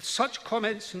 With such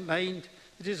comments in mind,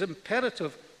 it is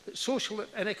imperative that social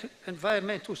and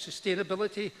environmental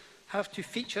sustainability have to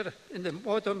feature in the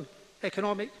modern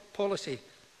economic policy.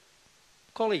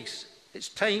 Colleagues, it's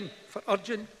time for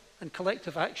urgent and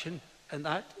collective action, and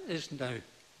that is now.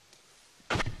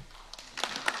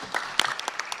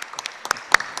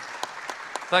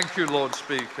 Thank you, Lord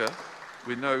Speaker.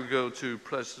 We now go to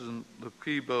President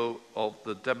Luquibo of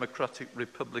the Democratic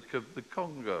Republic of the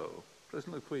Congo.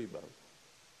 President Luquibo.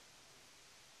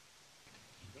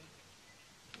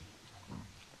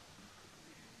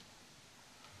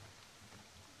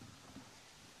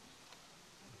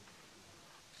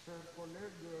 Chers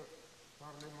collègues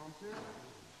parlementaires,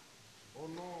 au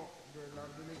nom de la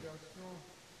délégation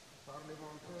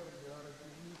parlementaire de la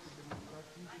République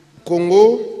démocratique du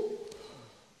Congo,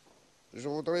 je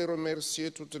voudrais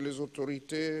remercier toutes les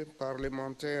autorités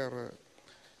parlementaires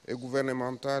et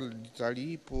gouvernementales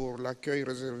d'Italie pour l'accueil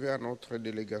réservé à notre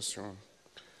délégation.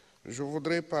 Je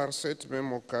voudrais par cette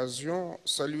même occasion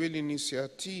saluer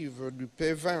l'initiative du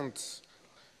P20.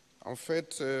 En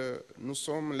fait, nous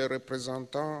sommes les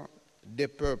représentants des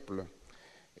peuples.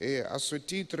 Et à ce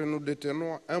titre, nous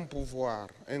détenons un pouvoir,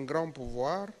 un grand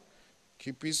pouvoir,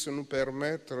 qui puisse nous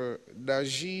permettre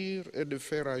d'agir et de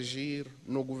faire agir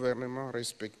nos gouvernements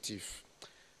respectifs.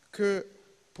 Que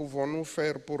pouvons-nous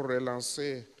faire pour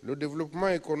relancer le développement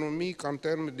économique en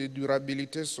termes de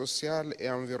durabilité sociale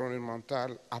et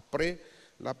environnementale après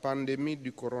la pandémie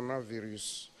du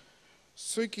coronavirus?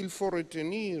 Ce qu'il faut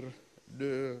retenir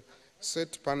de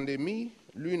cette pandémie,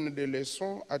 l'une des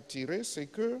leçons à tirer, c'est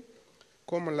que,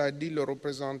 comme l'a dit le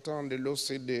représentant de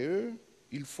l'OCDE,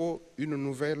 il faut une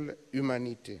nouvelle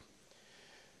humanité.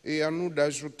 Et à nous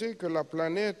d'ajouter que la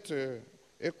planète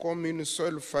est comme une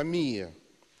seule famille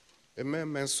et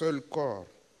même un seul corps.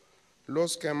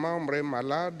 Lorsqu'un membre est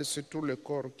malade, c'est tout le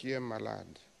corps qui est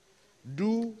malade.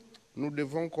 D'où nous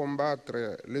devons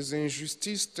combattre les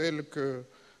injustices telles que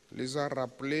les a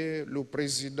rappelées le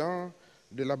président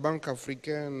de la Banque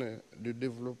africaine de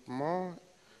développement,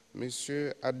 M.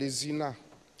 ADESINA.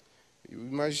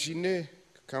 Imaginez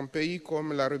qu'un pays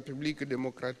comme la République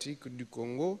démocratique du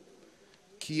Congo,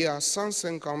 qui a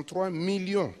 153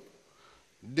 millions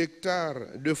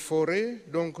d'hectares de forêt,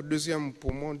 donc deuxième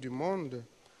poumon du monde,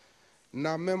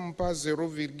 n'a même pas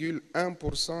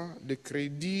 0,1% de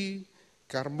crédit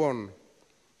carbone.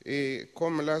 Et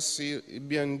comme l'a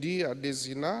bien dit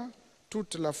ADESINA,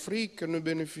 toute l'Afrique ne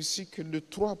bénéficie que de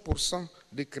 3%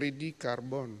 de crédit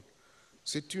carbone.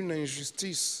 C'est une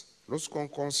injustice lorsqu'on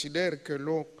considère que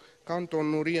quand on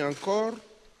nourrit un corps,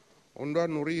 on doit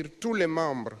nourrir tous les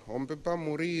membres. On ne peut pas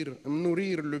nourrir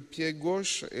le pied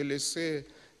gauche et laisser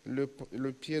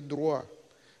le pied droit.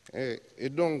 Et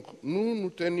donc, nous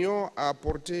tenions à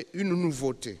apporter une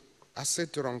nouveauté à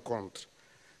cette rencontre.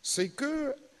 C'est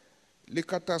que les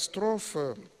catastrophes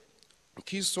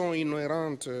qui sont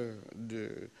inhérentes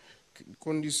de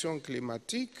conditions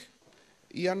climatiques,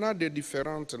 il y en a de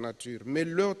différentes natures. Mais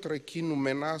l'autre qui nous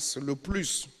menace le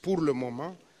plus pour le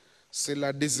moment, c'est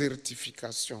la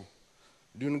désertification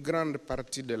d'une grande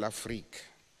partie de l'Afrique.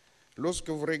 Lorsque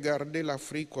vous regardez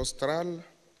l'Afrique australe,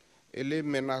 elle est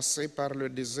menacée par le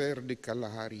désert du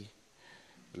Kalahari.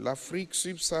 L'Afrique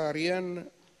subsaharienne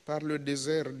par le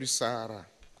désert du Sahara.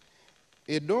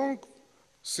 Et donc,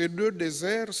 ces deux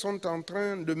déserts sont en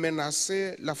train de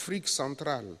menacer l'Afrique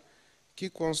centrale, qui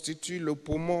constitue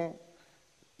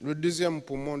le deuxième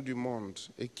poumon du monde,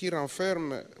 et qui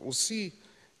renferme aussi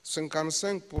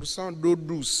 55% d'eau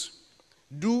douce.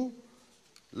 D'où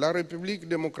la République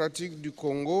démocratique du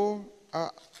Congo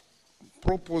a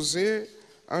proposé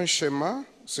un schéma,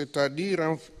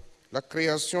 c'est-à-dire la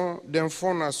création d'un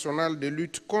fonds national de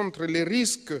lutte contre les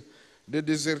risques de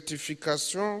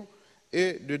désertification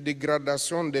et de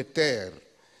dégradation des terres.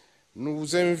 Nous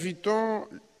vous invitons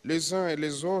les uns et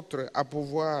les autres à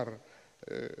pouvoir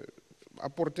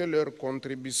apporter leur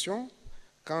contribution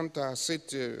quant à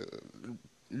cette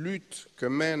lutte que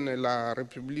mène la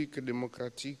République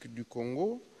démocratique du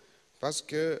Congo, parce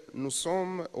que nous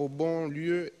sommes au bon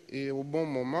lieu et au bon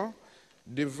moment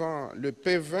devant le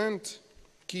P20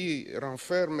 qui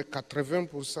renferme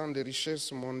 80% des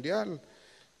richesses mondiales,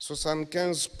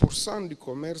 75% du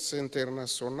commerce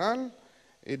international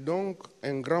et donc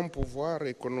un grand pouvoir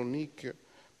économique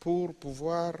pour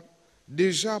pouvoir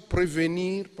déjà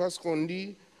prévenir, parce qu'on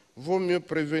dit vaut mieux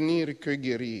prévenir que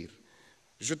guérir.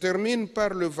 Je termine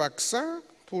par le vaccin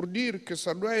pour dire que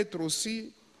ça doit être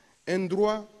aussi un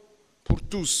droit pour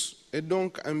tous et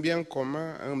donc un bien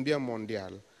commun, un bien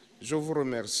mondial. Je vous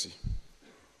remercie.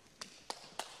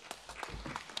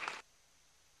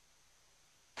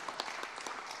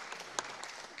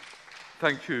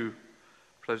 Thank you,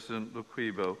 President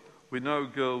Luquibo. We now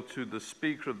go to the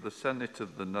Speaker of the Senate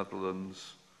of the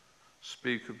Netherlands,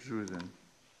 Speaker Druzin.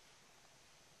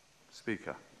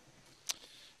 Speaker.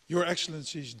 Your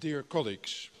Excellencies, dear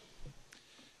colleagues,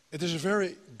 it is a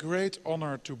very great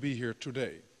honor to be here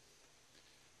today.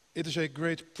 It is a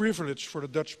great privilege for the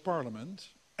Dutch Parliament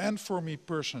and for me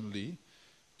personally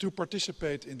to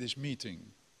participate in this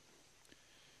meeting.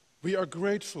 We are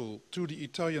grateful to the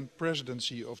Italian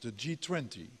presidency of the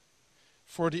G20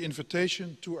 for the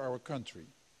invitation to our country.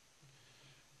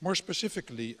 More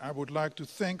specifically, I would like to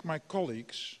thank my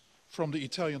colleagues from the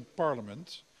Italian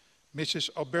Parliament,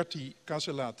 Mrs. Alberti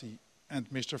Casellati and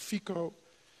Mr. Fico,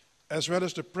 as well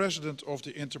as the President of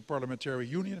the Interparliamentary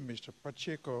Union, Mr.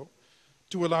 Pacheco,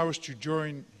 to allow us to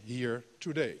join here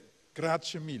today.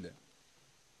 Grazie mille.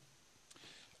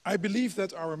 I believe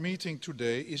that our meeting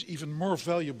today is even more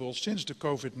valuable since the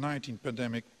COVID-19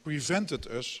 pandemic prevented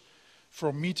us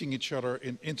from meeting each other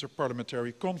in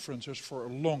interparliamentary conferences for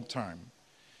a long time.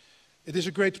 It is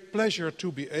a great pleasure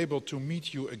to be able to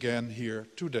meet you again here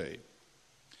today.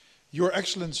 Your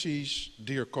Excellencies,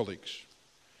 dear colleagues,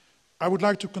 I would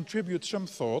like to contribute some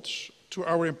thoughts to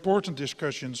our important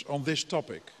discussions on this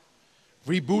topic,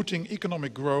 rebooting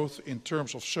economic growth in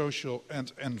terms of social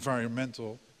and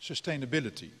environmental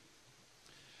sustainability.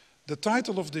 The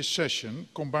title of this session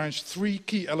combines three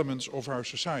key elements of our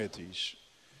societies: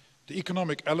 the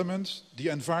economic element, the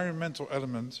environmental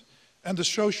element, and the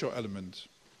social element.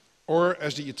 or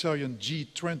as the Italian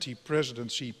G20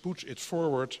 presidency puts it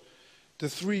forward, the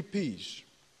 3 Ps: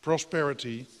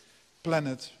 prosperity,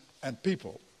 planet, and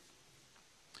people.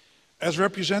 As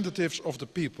representatives of the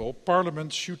people,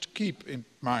 Parliament should keep in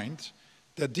mind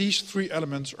that these 3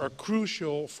 elements are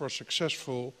crucial for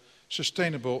successful,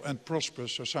 sustainable, and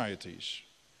prosperous societies.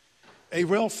 A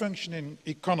well-functioning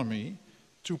economy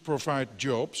to provide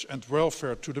jobs and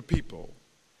welfare to the people.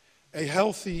 A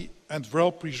healthy and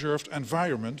well-preserved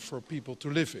environment for people to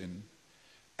live in.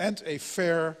 And a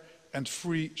fair and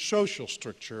free social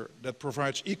structure that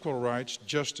provides equal rights,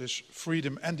 justice,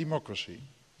 freedom, and democracy.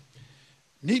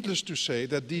 Needless to say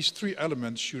that these 3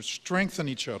 elements should strengthen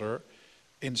each other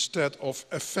instead of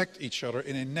affect each other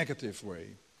in a negative way.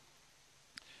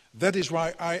 That is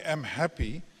why I am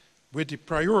happy with the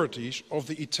priorities of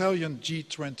the Italian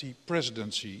G20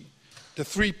 presidency, the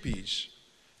 3 Ps,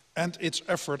 and its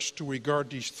efforts to regard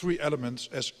these 3 elements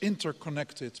as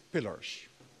interconnected pillars.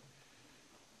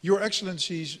 Your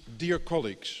Excellencies, dear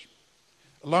colleagues,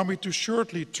 allow me to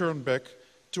shortly turn back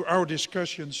to our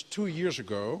discussions 2 years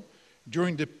ago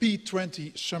during the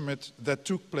P20 summit that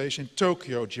took place in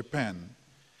Tokyo, Japan.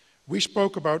 We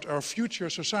spoke about our future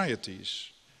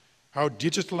societies, how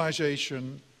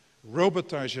digitalization,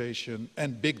 robotization,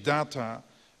 and big data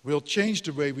will change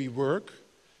the way we work,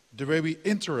 the way we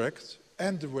interact,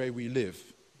 and the way we live,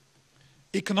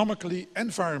 economically,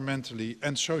 environmentally,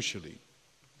 and socially.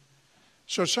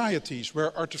 Societies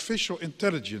where artificial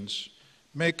intelligence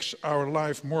makes our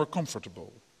life more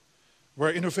comfortable,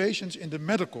 where innovations in the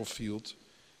medical field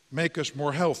make us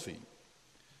more healthy,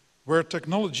 where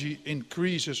technology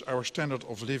increases our standard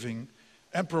of living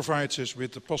and provides us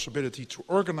with the possibility to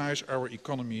organize our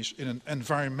economies in an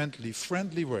environmentally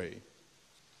friendly way.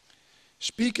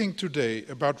 Speaking today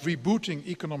about rebooting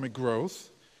economic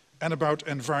growth and about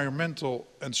environmental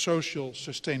and social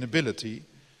sustainability,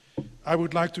 I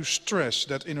would like to stress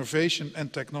that innovation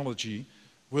and technology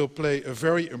will play a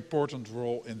very important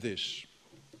role in this.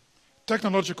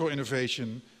 Technological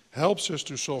innovation helps us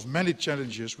to solve many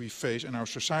challenges we face in our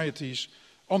societies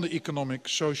on the economic,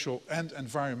 social, and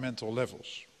environmental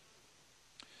levels.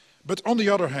 But on the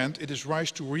other hand, it is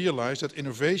wise to realize that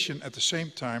innovation at the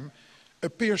same time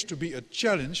appears to be a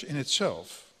challenge in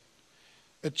itself.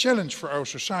 A challenge for our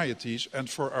societies and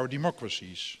for our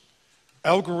democracies.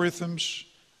 Algorithms,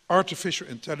 artificial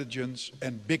intelligence,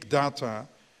 and big data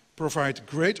provide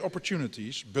great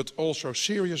opportunities, but also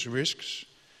serious risks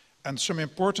and some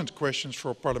important questions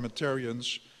for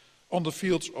parliamentarians on the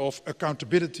fields of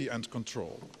accountability and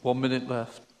control. 1 minute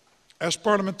left. As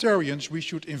parliamentarians, we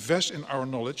should invest in our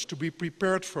knowledge to be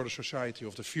prepared for the society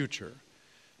of the future,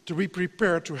 to be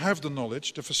prepared to have the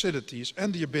knowledge, the facilities,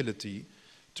 and the ability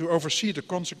to oversee the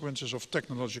consequences of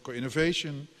technological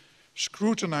innovation,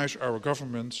 scrutinize our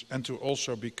governments, and to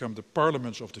also become the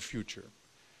parliaments of the future.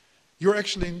 Your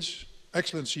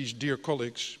Excellencies, dear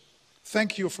colleagues,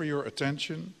 thank you for your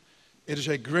attention. It is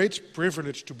a great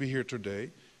privilege to be here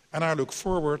today, and I look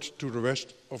forward to the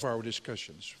rest of our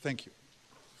discussions. Thank you.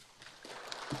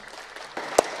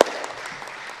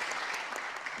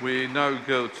 We now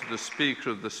go to the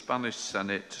Speaker of the Spanish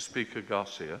Senate, Speaker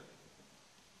Garcia.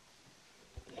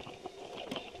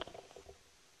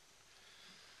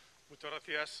 Muchas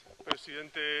gracias,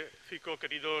 Presidente Fico,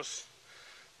 queridos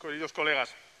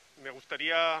colegas. Me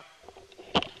gustaría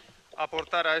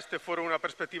aportar a este foro una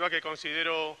perspectiva que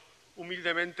considero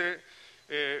humildemente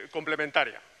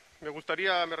complementaria.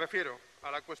 Me refiero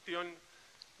a la cuestión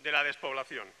de la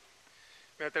despoblación.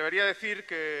 Me atrevería a decir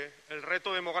que el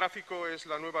reto demográfico es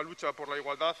la nueva lucha por la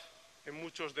igualdad en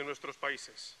muchos de nuestros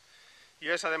países y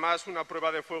es además una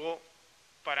prueba de fuego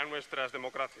para nuestras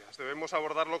democracias. Debemos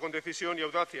abordarlo con decisión y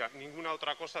audacia. Ninguna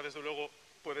otra cosa, desde luego,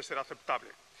 puede ser aceptable.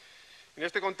 En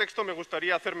este contexto me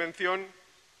gustaría hacer mención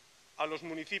a los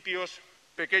municipios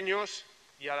pequeños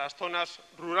y a las zonas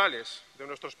rurales de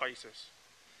nuestros países.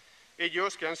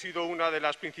 Ellos que han sido una de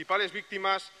las principales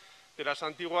víctimas de las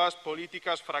antiguas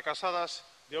políticas fracasadas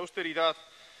de austeridad,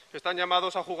 están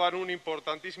llamados a jugar un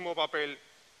importantísimo papel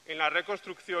en la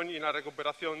reconstrucción y en la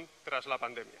recuperación tras la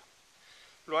pandemia.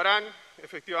 Lo harán,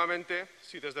 efectivamente,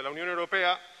 si desde la Unión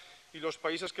Europea y los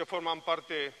países que forman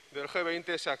parte del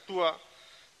G20 se actúa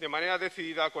de manera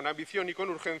decidida, con ambición y con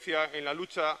urgencia en la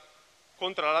lucha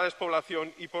contra la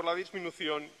despoblación y por la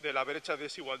disminución de la brecha de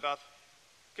desigualdad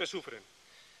que sufren.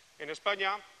 En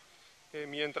España,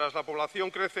 mientras la población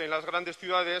crece en las grandes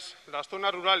ciudades, las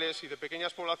zonas rurales y de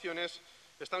pequeñas poblaciones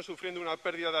están sufriendo una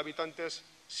pérdida de habitantes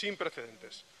sin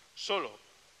precedentes. Solo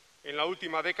en la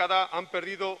última década han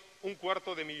perdido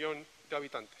 250.000 de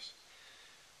habitantes.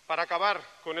 Para acabar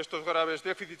con estos graves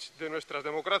déficits de nuestras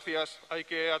democracias hay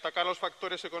que atacar los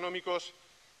factores económicos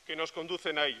que nos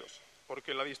conducen a ellos,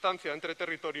 porque la distancia entre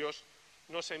territorios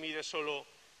no se mide solo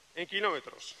en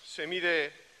kilómetros, se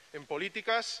mide en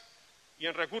políticas y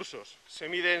en recursos, se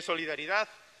mide en solidaridad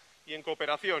y en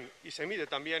cooperación y se mide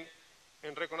también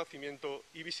en reconocimiento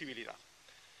y visibilidad.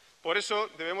 Por eso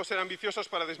debemos ser ambiciosos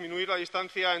para disminuir la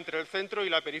distancia entre el centro y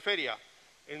la periferia,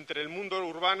 entre el mundo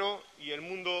urbano y el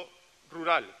mundo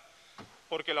rural,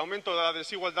 porque el aumento de la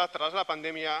desigualdad tras la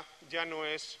pandemia ya no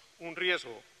es un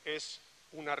riesgo, es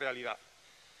una realidad.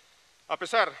 A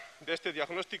pesar de este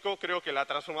diagnóstico, creo que la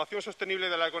transformación sostenible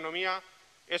de la economía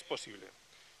es posible.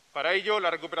 Para ello, la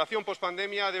recuperación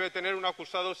pospandemia debe tener un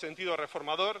acusado sentido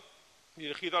reformador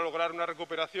dirigido a lograr una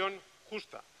recuperación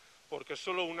justa, porque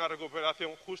solo una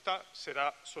recuperación justa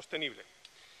será sostenible.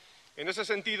 En ese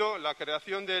sentido, la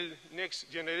creación del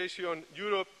Next Generation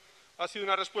Europe ha sido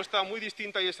una respuesta muy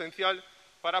distinta y esencial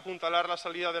para apuntalar la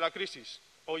salida de la crisis.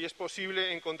 Hoy es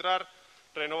posible encontrar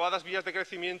renovadas vías de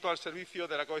crecimiento al servicio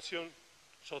de la cohesión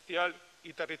social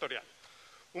y territorial.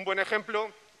 Un buen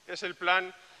ejemplo es el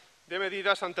plan de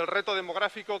medidas ante el reto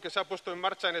demográfico que se ha puesto en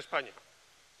marcha en España,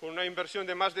 con una inversión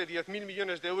de más de 10.000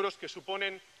 millones de euros que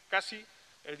suponen casi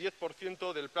el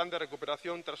 10% del Plan de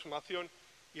Recuperación, Transformación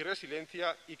y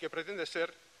Resiliencia y que pretende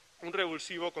ser un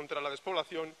revulsivo contra la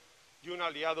despoblación y un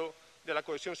aliado de la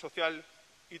cohesión social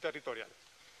y territorial.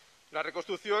 La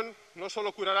reconstrucción no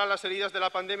solo curará las heridas de la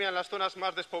pandemia en las zonas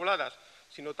más despobladas,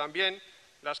 sino también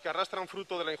las que arrastran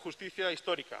fruto de la injusticia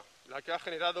histórica, la que ha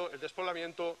generado el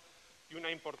despoblamiento y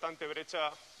una importante brecha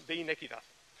de inequidad.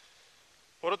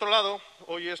 Por otro lado,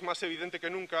 hoy es más evidente que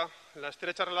nunca la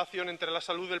estrecha relación entre la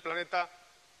salud del planeta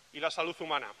y la salud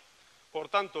humana. Por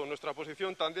tanto, nuestra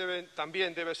posición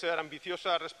también debe ser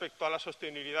ambiciosa respecto a la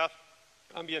sostenibilidad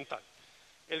ambiental.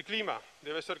 El clima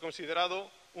debe ser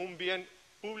considerado un bien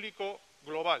público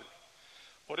global.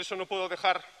 Por eso no puedo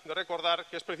dejar de recordar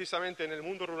que es precisamente en el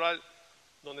mundo rural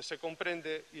donde se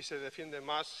comprende y se defiende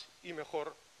más y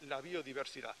mejor la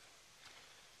biodiversidad.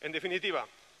 En definitiva,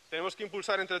 tenemos que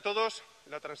impulsar entre todos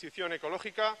la transición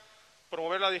ecológica,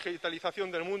 promover la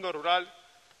digitalización del mundo rural,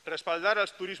 respaldar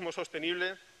al turismo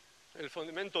sostenible, el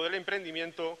fomento del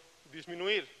emprendimiento,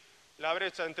 disminuir la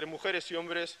brecha entre mujeres y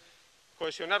hombres,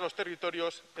 cohesionar los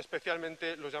territorios,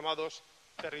 especialmente los llamados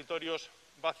territorios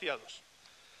vaciados.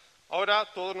 Ahora,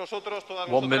 todos nosotros, todas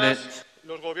nosotras,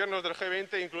 los gobiernos del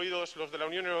G20, incluidos los de la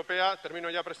Unión Europea, termino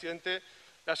ya, presidente,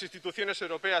 las instituciones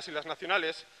europeas y las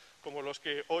nacionales, como los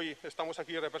que hoy estamos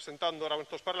aquí representando ahora en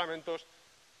estos parlamentos,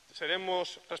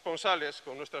 seremos responsables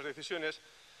con nuestras decisiones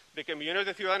de que millones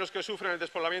de ciudadanos que sufren el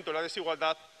despoblamiento y la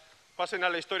desigualdad pasen a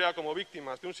la historia como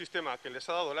víctimas de un sistema que les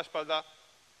ha dado la espalda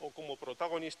o como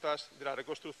protagonistas de la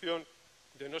reconstrucción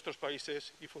de nuestros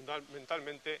países y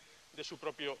fundamentalmente de su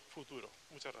propio futuro.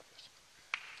 Muchas gracias.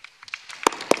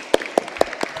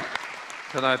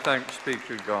 Can I thank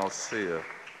Speaker Garcia?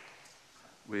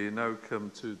 We now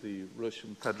come to the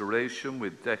Russian Federation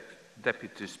with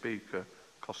Deputy Speaker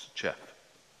Kosachev.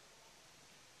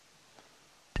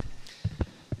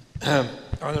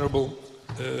 Honorable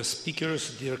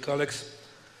speakers, dear colleagues,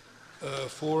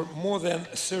 for more than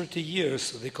 30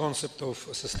 years, the concept of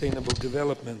sustainable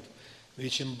development,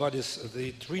 which embodies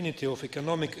the trinity of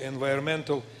economic,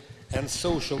 environmental, and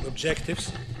social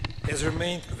objectives, has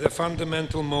remained the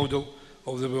fundamental model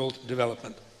of the world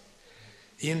development.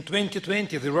 In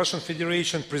 2020, the Russian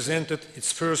Federation presented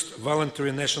its first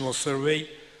voluntary national survey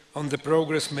on the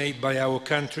progress made by our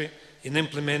country in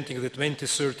implementing the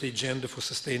 2030 Agenda for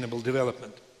Sustainable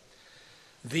Development.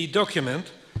 The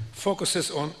document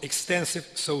focuses on extensive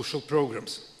social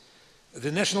programs.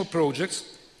 The national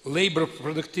projects, labor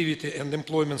productivity and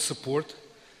employment support,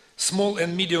 small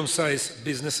and medium-sized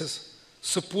businesses,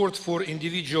 support for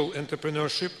individual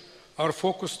entrepreneurship are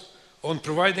focused on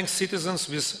providing citizens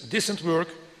with decent work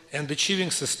and achieving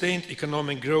sustained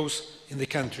economic growth in the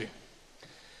country.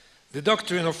 The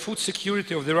doctrine of food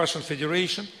security of the Russian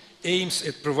Federation aims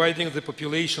at providing the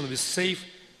population with safe,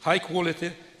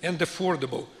 high-quality and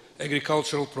affordable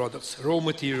agricultural products, raw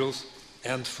materials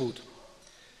and food.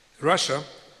 Russia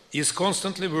is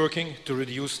constantly working to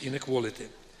reduce inequality.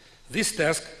 This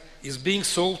task is being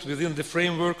solved within the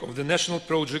framework of the national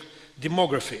project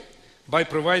Demography by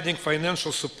providing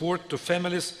financial support to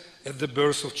families at the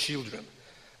birth of children.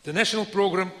 The national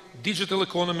program Digital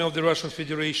Economy of the Russian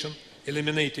Federation,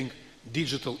 eliminating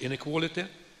digital inequality,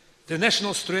 the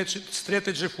national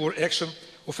strategy for action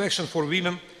for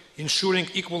women, ensuring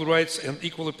equal rights and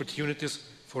equal opportunities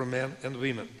for men and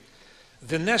women,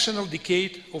 the national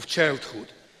decade of childhood,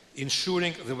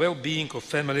 ensuring the well-being of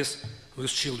families with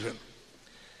children.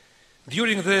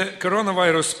 During the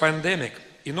coronavirus pandemic,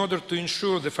 in order to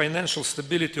ensure the financial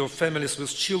stability of families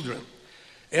with children,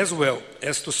 as well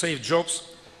as to save jobs,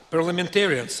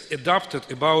 parliamentarians adopted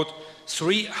about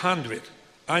 300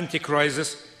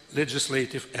 anti-crisis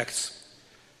legislative acts.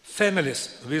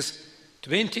 Families with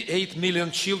 28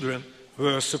 million children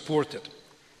were supported.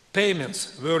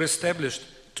 Payments were established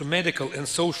to medical and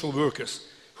social workers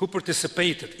who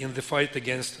participated in the fight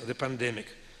against the pandemic.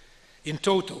 In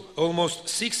total, almost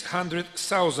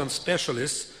 600,000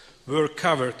 specialists were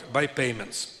covered by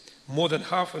payments, more than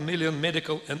 500,000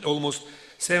 medical and almost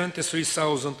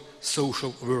 73,000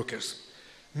 social workers.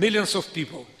 Millions of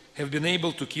people have been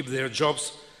able to keep their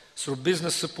jobs through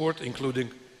business support,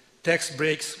 including tax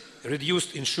breaks,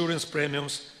 reduced insurance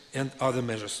premiums, and other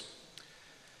measures.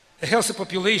 A healthy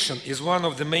population is one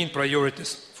of the main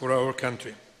priorities for our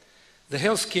country. The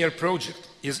healthcare project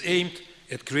is aimed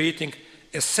at creating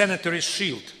a sanitary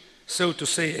shield, so to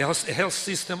say, a health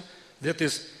system that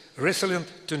is resilient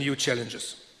to new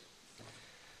challenges.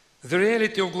 The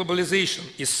reality of globalization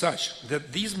is such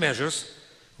that these measures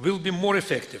will be more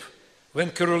effective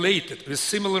when correlated with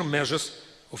similar measures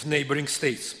of neighboring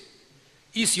states.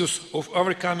 Issues of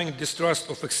overcoming distrust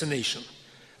of vaccination,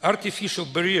 artificial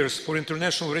barriers for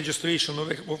international registration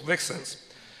of vaccines,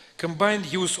 combined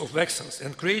use of vaccines,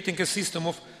 and creating a system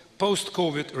of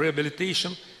post-COVID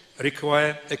rehabilitation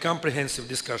require a comprehensive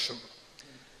discussion.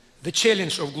 The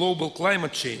challenge of global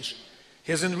climate change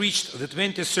has enriched the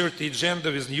 2030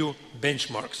 agenda with new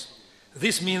benchmarks.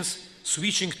 This means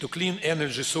switching to clean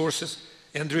energy sources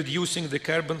and reducing the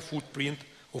carbon footprint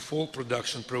of all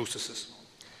production processes.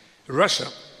 Russia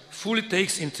fully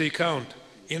takes into account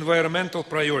environmental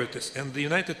priorities, and the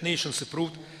United Nations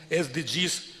approved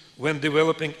SDGs when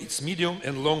developing its medium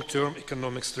and long-term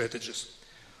economic strategies.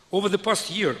 Over the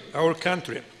past year, our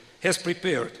country has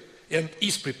prepared and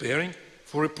is preparing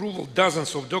for approval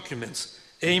dozens of documents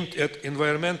aimed at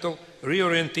environmental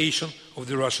reorientation of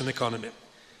the Russian economy.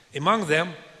 Among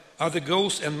them are the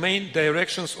goals and main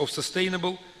directions of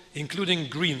sustainable, including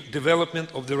green,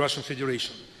 development of the Russian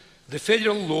Federation, the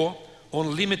federal law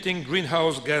on limiting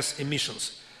greenhouse gas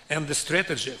emissions, and the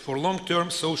strategy for long-term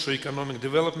socio-economic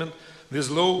development with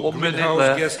low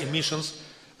greenhouse gas emissions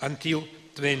until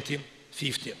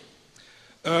 2050.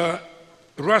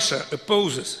 Russia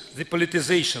opposes the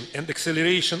politicization and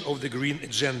acceleration of the green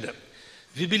agenda.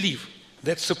 We believe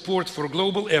that support for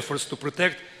global efforts to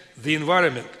protect the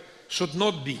environment should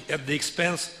not be at the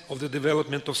expense of the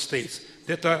development of states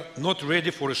that are not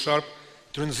ready for a sharp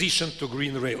transition to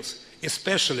green rails,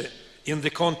 especially in the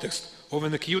context of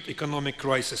an acute economic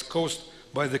crisis caused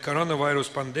by the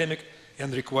coronavirus pandemic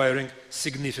and requiring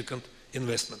significant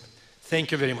investment.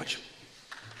 Thank you very much.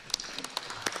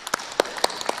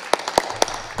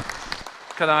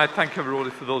 Can I thank everybody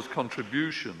for those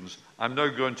contributions? I'm now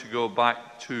going to go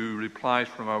back to replies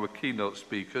from our keynote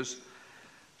speakers.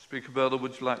 Speaker BIRLA,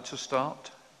 would you like to start?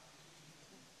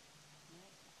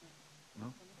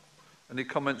 No? Any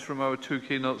comments from our two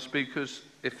keynote speakers?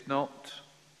 If not,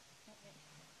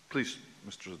 please,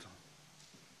 Mr.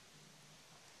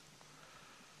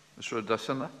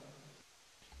 ADESINA.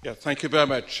 Yeah, thank you very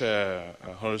much,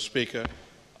 Honourable Speaker.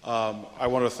 I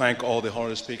want to thank all the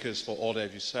honourable speakers for all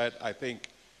that you said. I think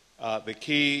the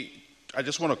key, I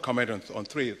just want to comment on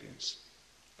three things.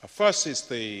 First is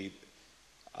the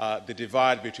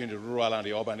divide between the rural and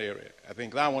the urban area. I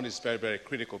think that one is very, very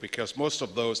critical because most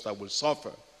of those that will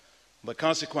suffer the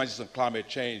consequences of climate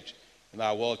change in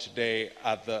our world today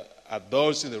are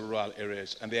those in the rural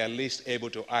areas, and they are least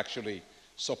able to actually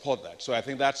support that. So I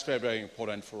think that's very, very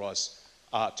important for us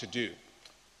to do.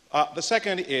 The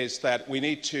second is that we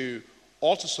need to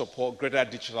also support greater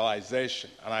digitalization,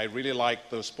 and I really like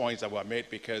those points that were made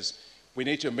because we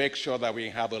need to make sure that we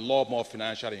have a lot more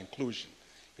financial inclusion.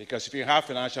 Because if you have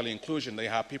financial inclusion,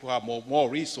 people have more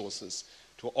resources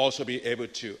to also be able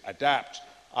to adapt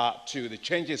to the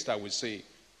changes that we see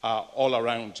all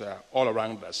around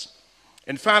us.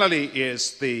 And finally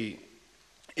is the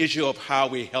issue of how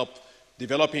we help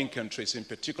developing countries, in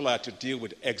particular, to deal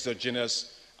with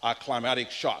exogenous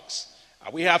climatic shocks.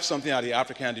 We have something at the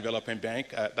African Development Bank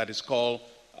that is called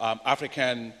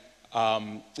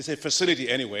it's a facility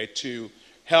anyway, to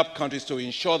help countries to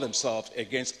insure themselves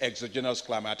against exogenous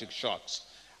climatic shocks.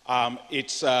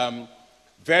 It's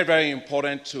very, very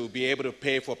important to be able to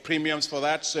pay for premiums for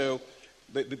that. So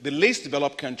the least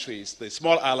developed countries, the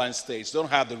small island states, don't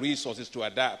have the resources to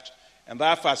adapt. And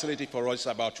that facility for us is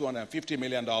about $250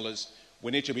 million.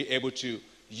 We need to be able to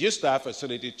use that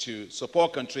facility to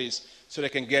support countries so they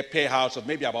can get payouts of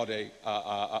maybe about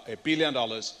 $1 billion.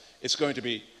 It's going to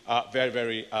be very,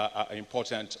 very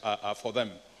important for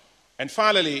them. And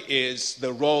finally is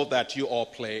the role that you all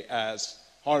play as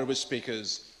honorable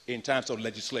speakers in terms of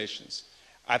legislations.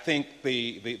 I think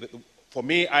for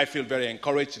me, I feel very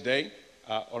encouraged today,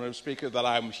 honorable speaker, that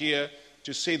I'm here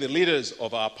to see the leaders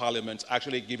of our parliament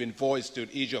actually giving voice to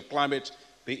the issue of climate,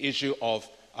 the issue of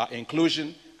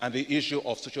inclusion, and the issue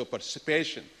of social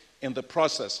participation in the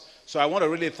process. So I want to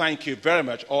really thank you very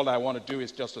much. All I want to do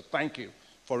is just to thank you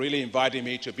for really inviting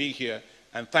me to be here,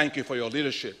 and thank you for your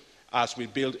leadership as we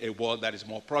build a world that is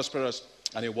more prosperous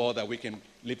and a world that we can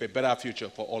live a better future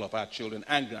for all of our children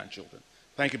and grandchildren.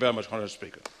 Thank you very much, Honourable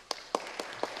Speaker.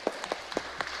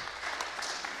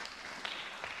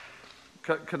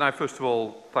 Can I first of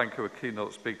all thank our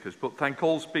keynote speakers, but thank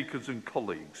all speakers and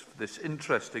colleagues for this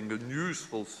interesting and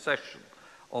useful session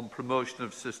on promotion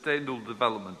of sustainable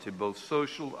development in both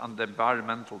social and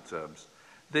environmental terms.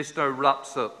 This now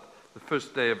wraps up the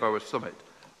first day of our summit.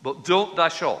 But don't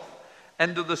dash off.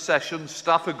 End of the session,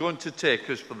 staff are going to take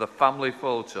us for the family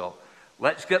photo.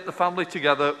 Let's get the family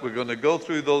together. We're going to go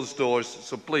through those doors,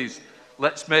 so please,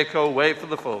 let's make our way for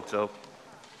the photo.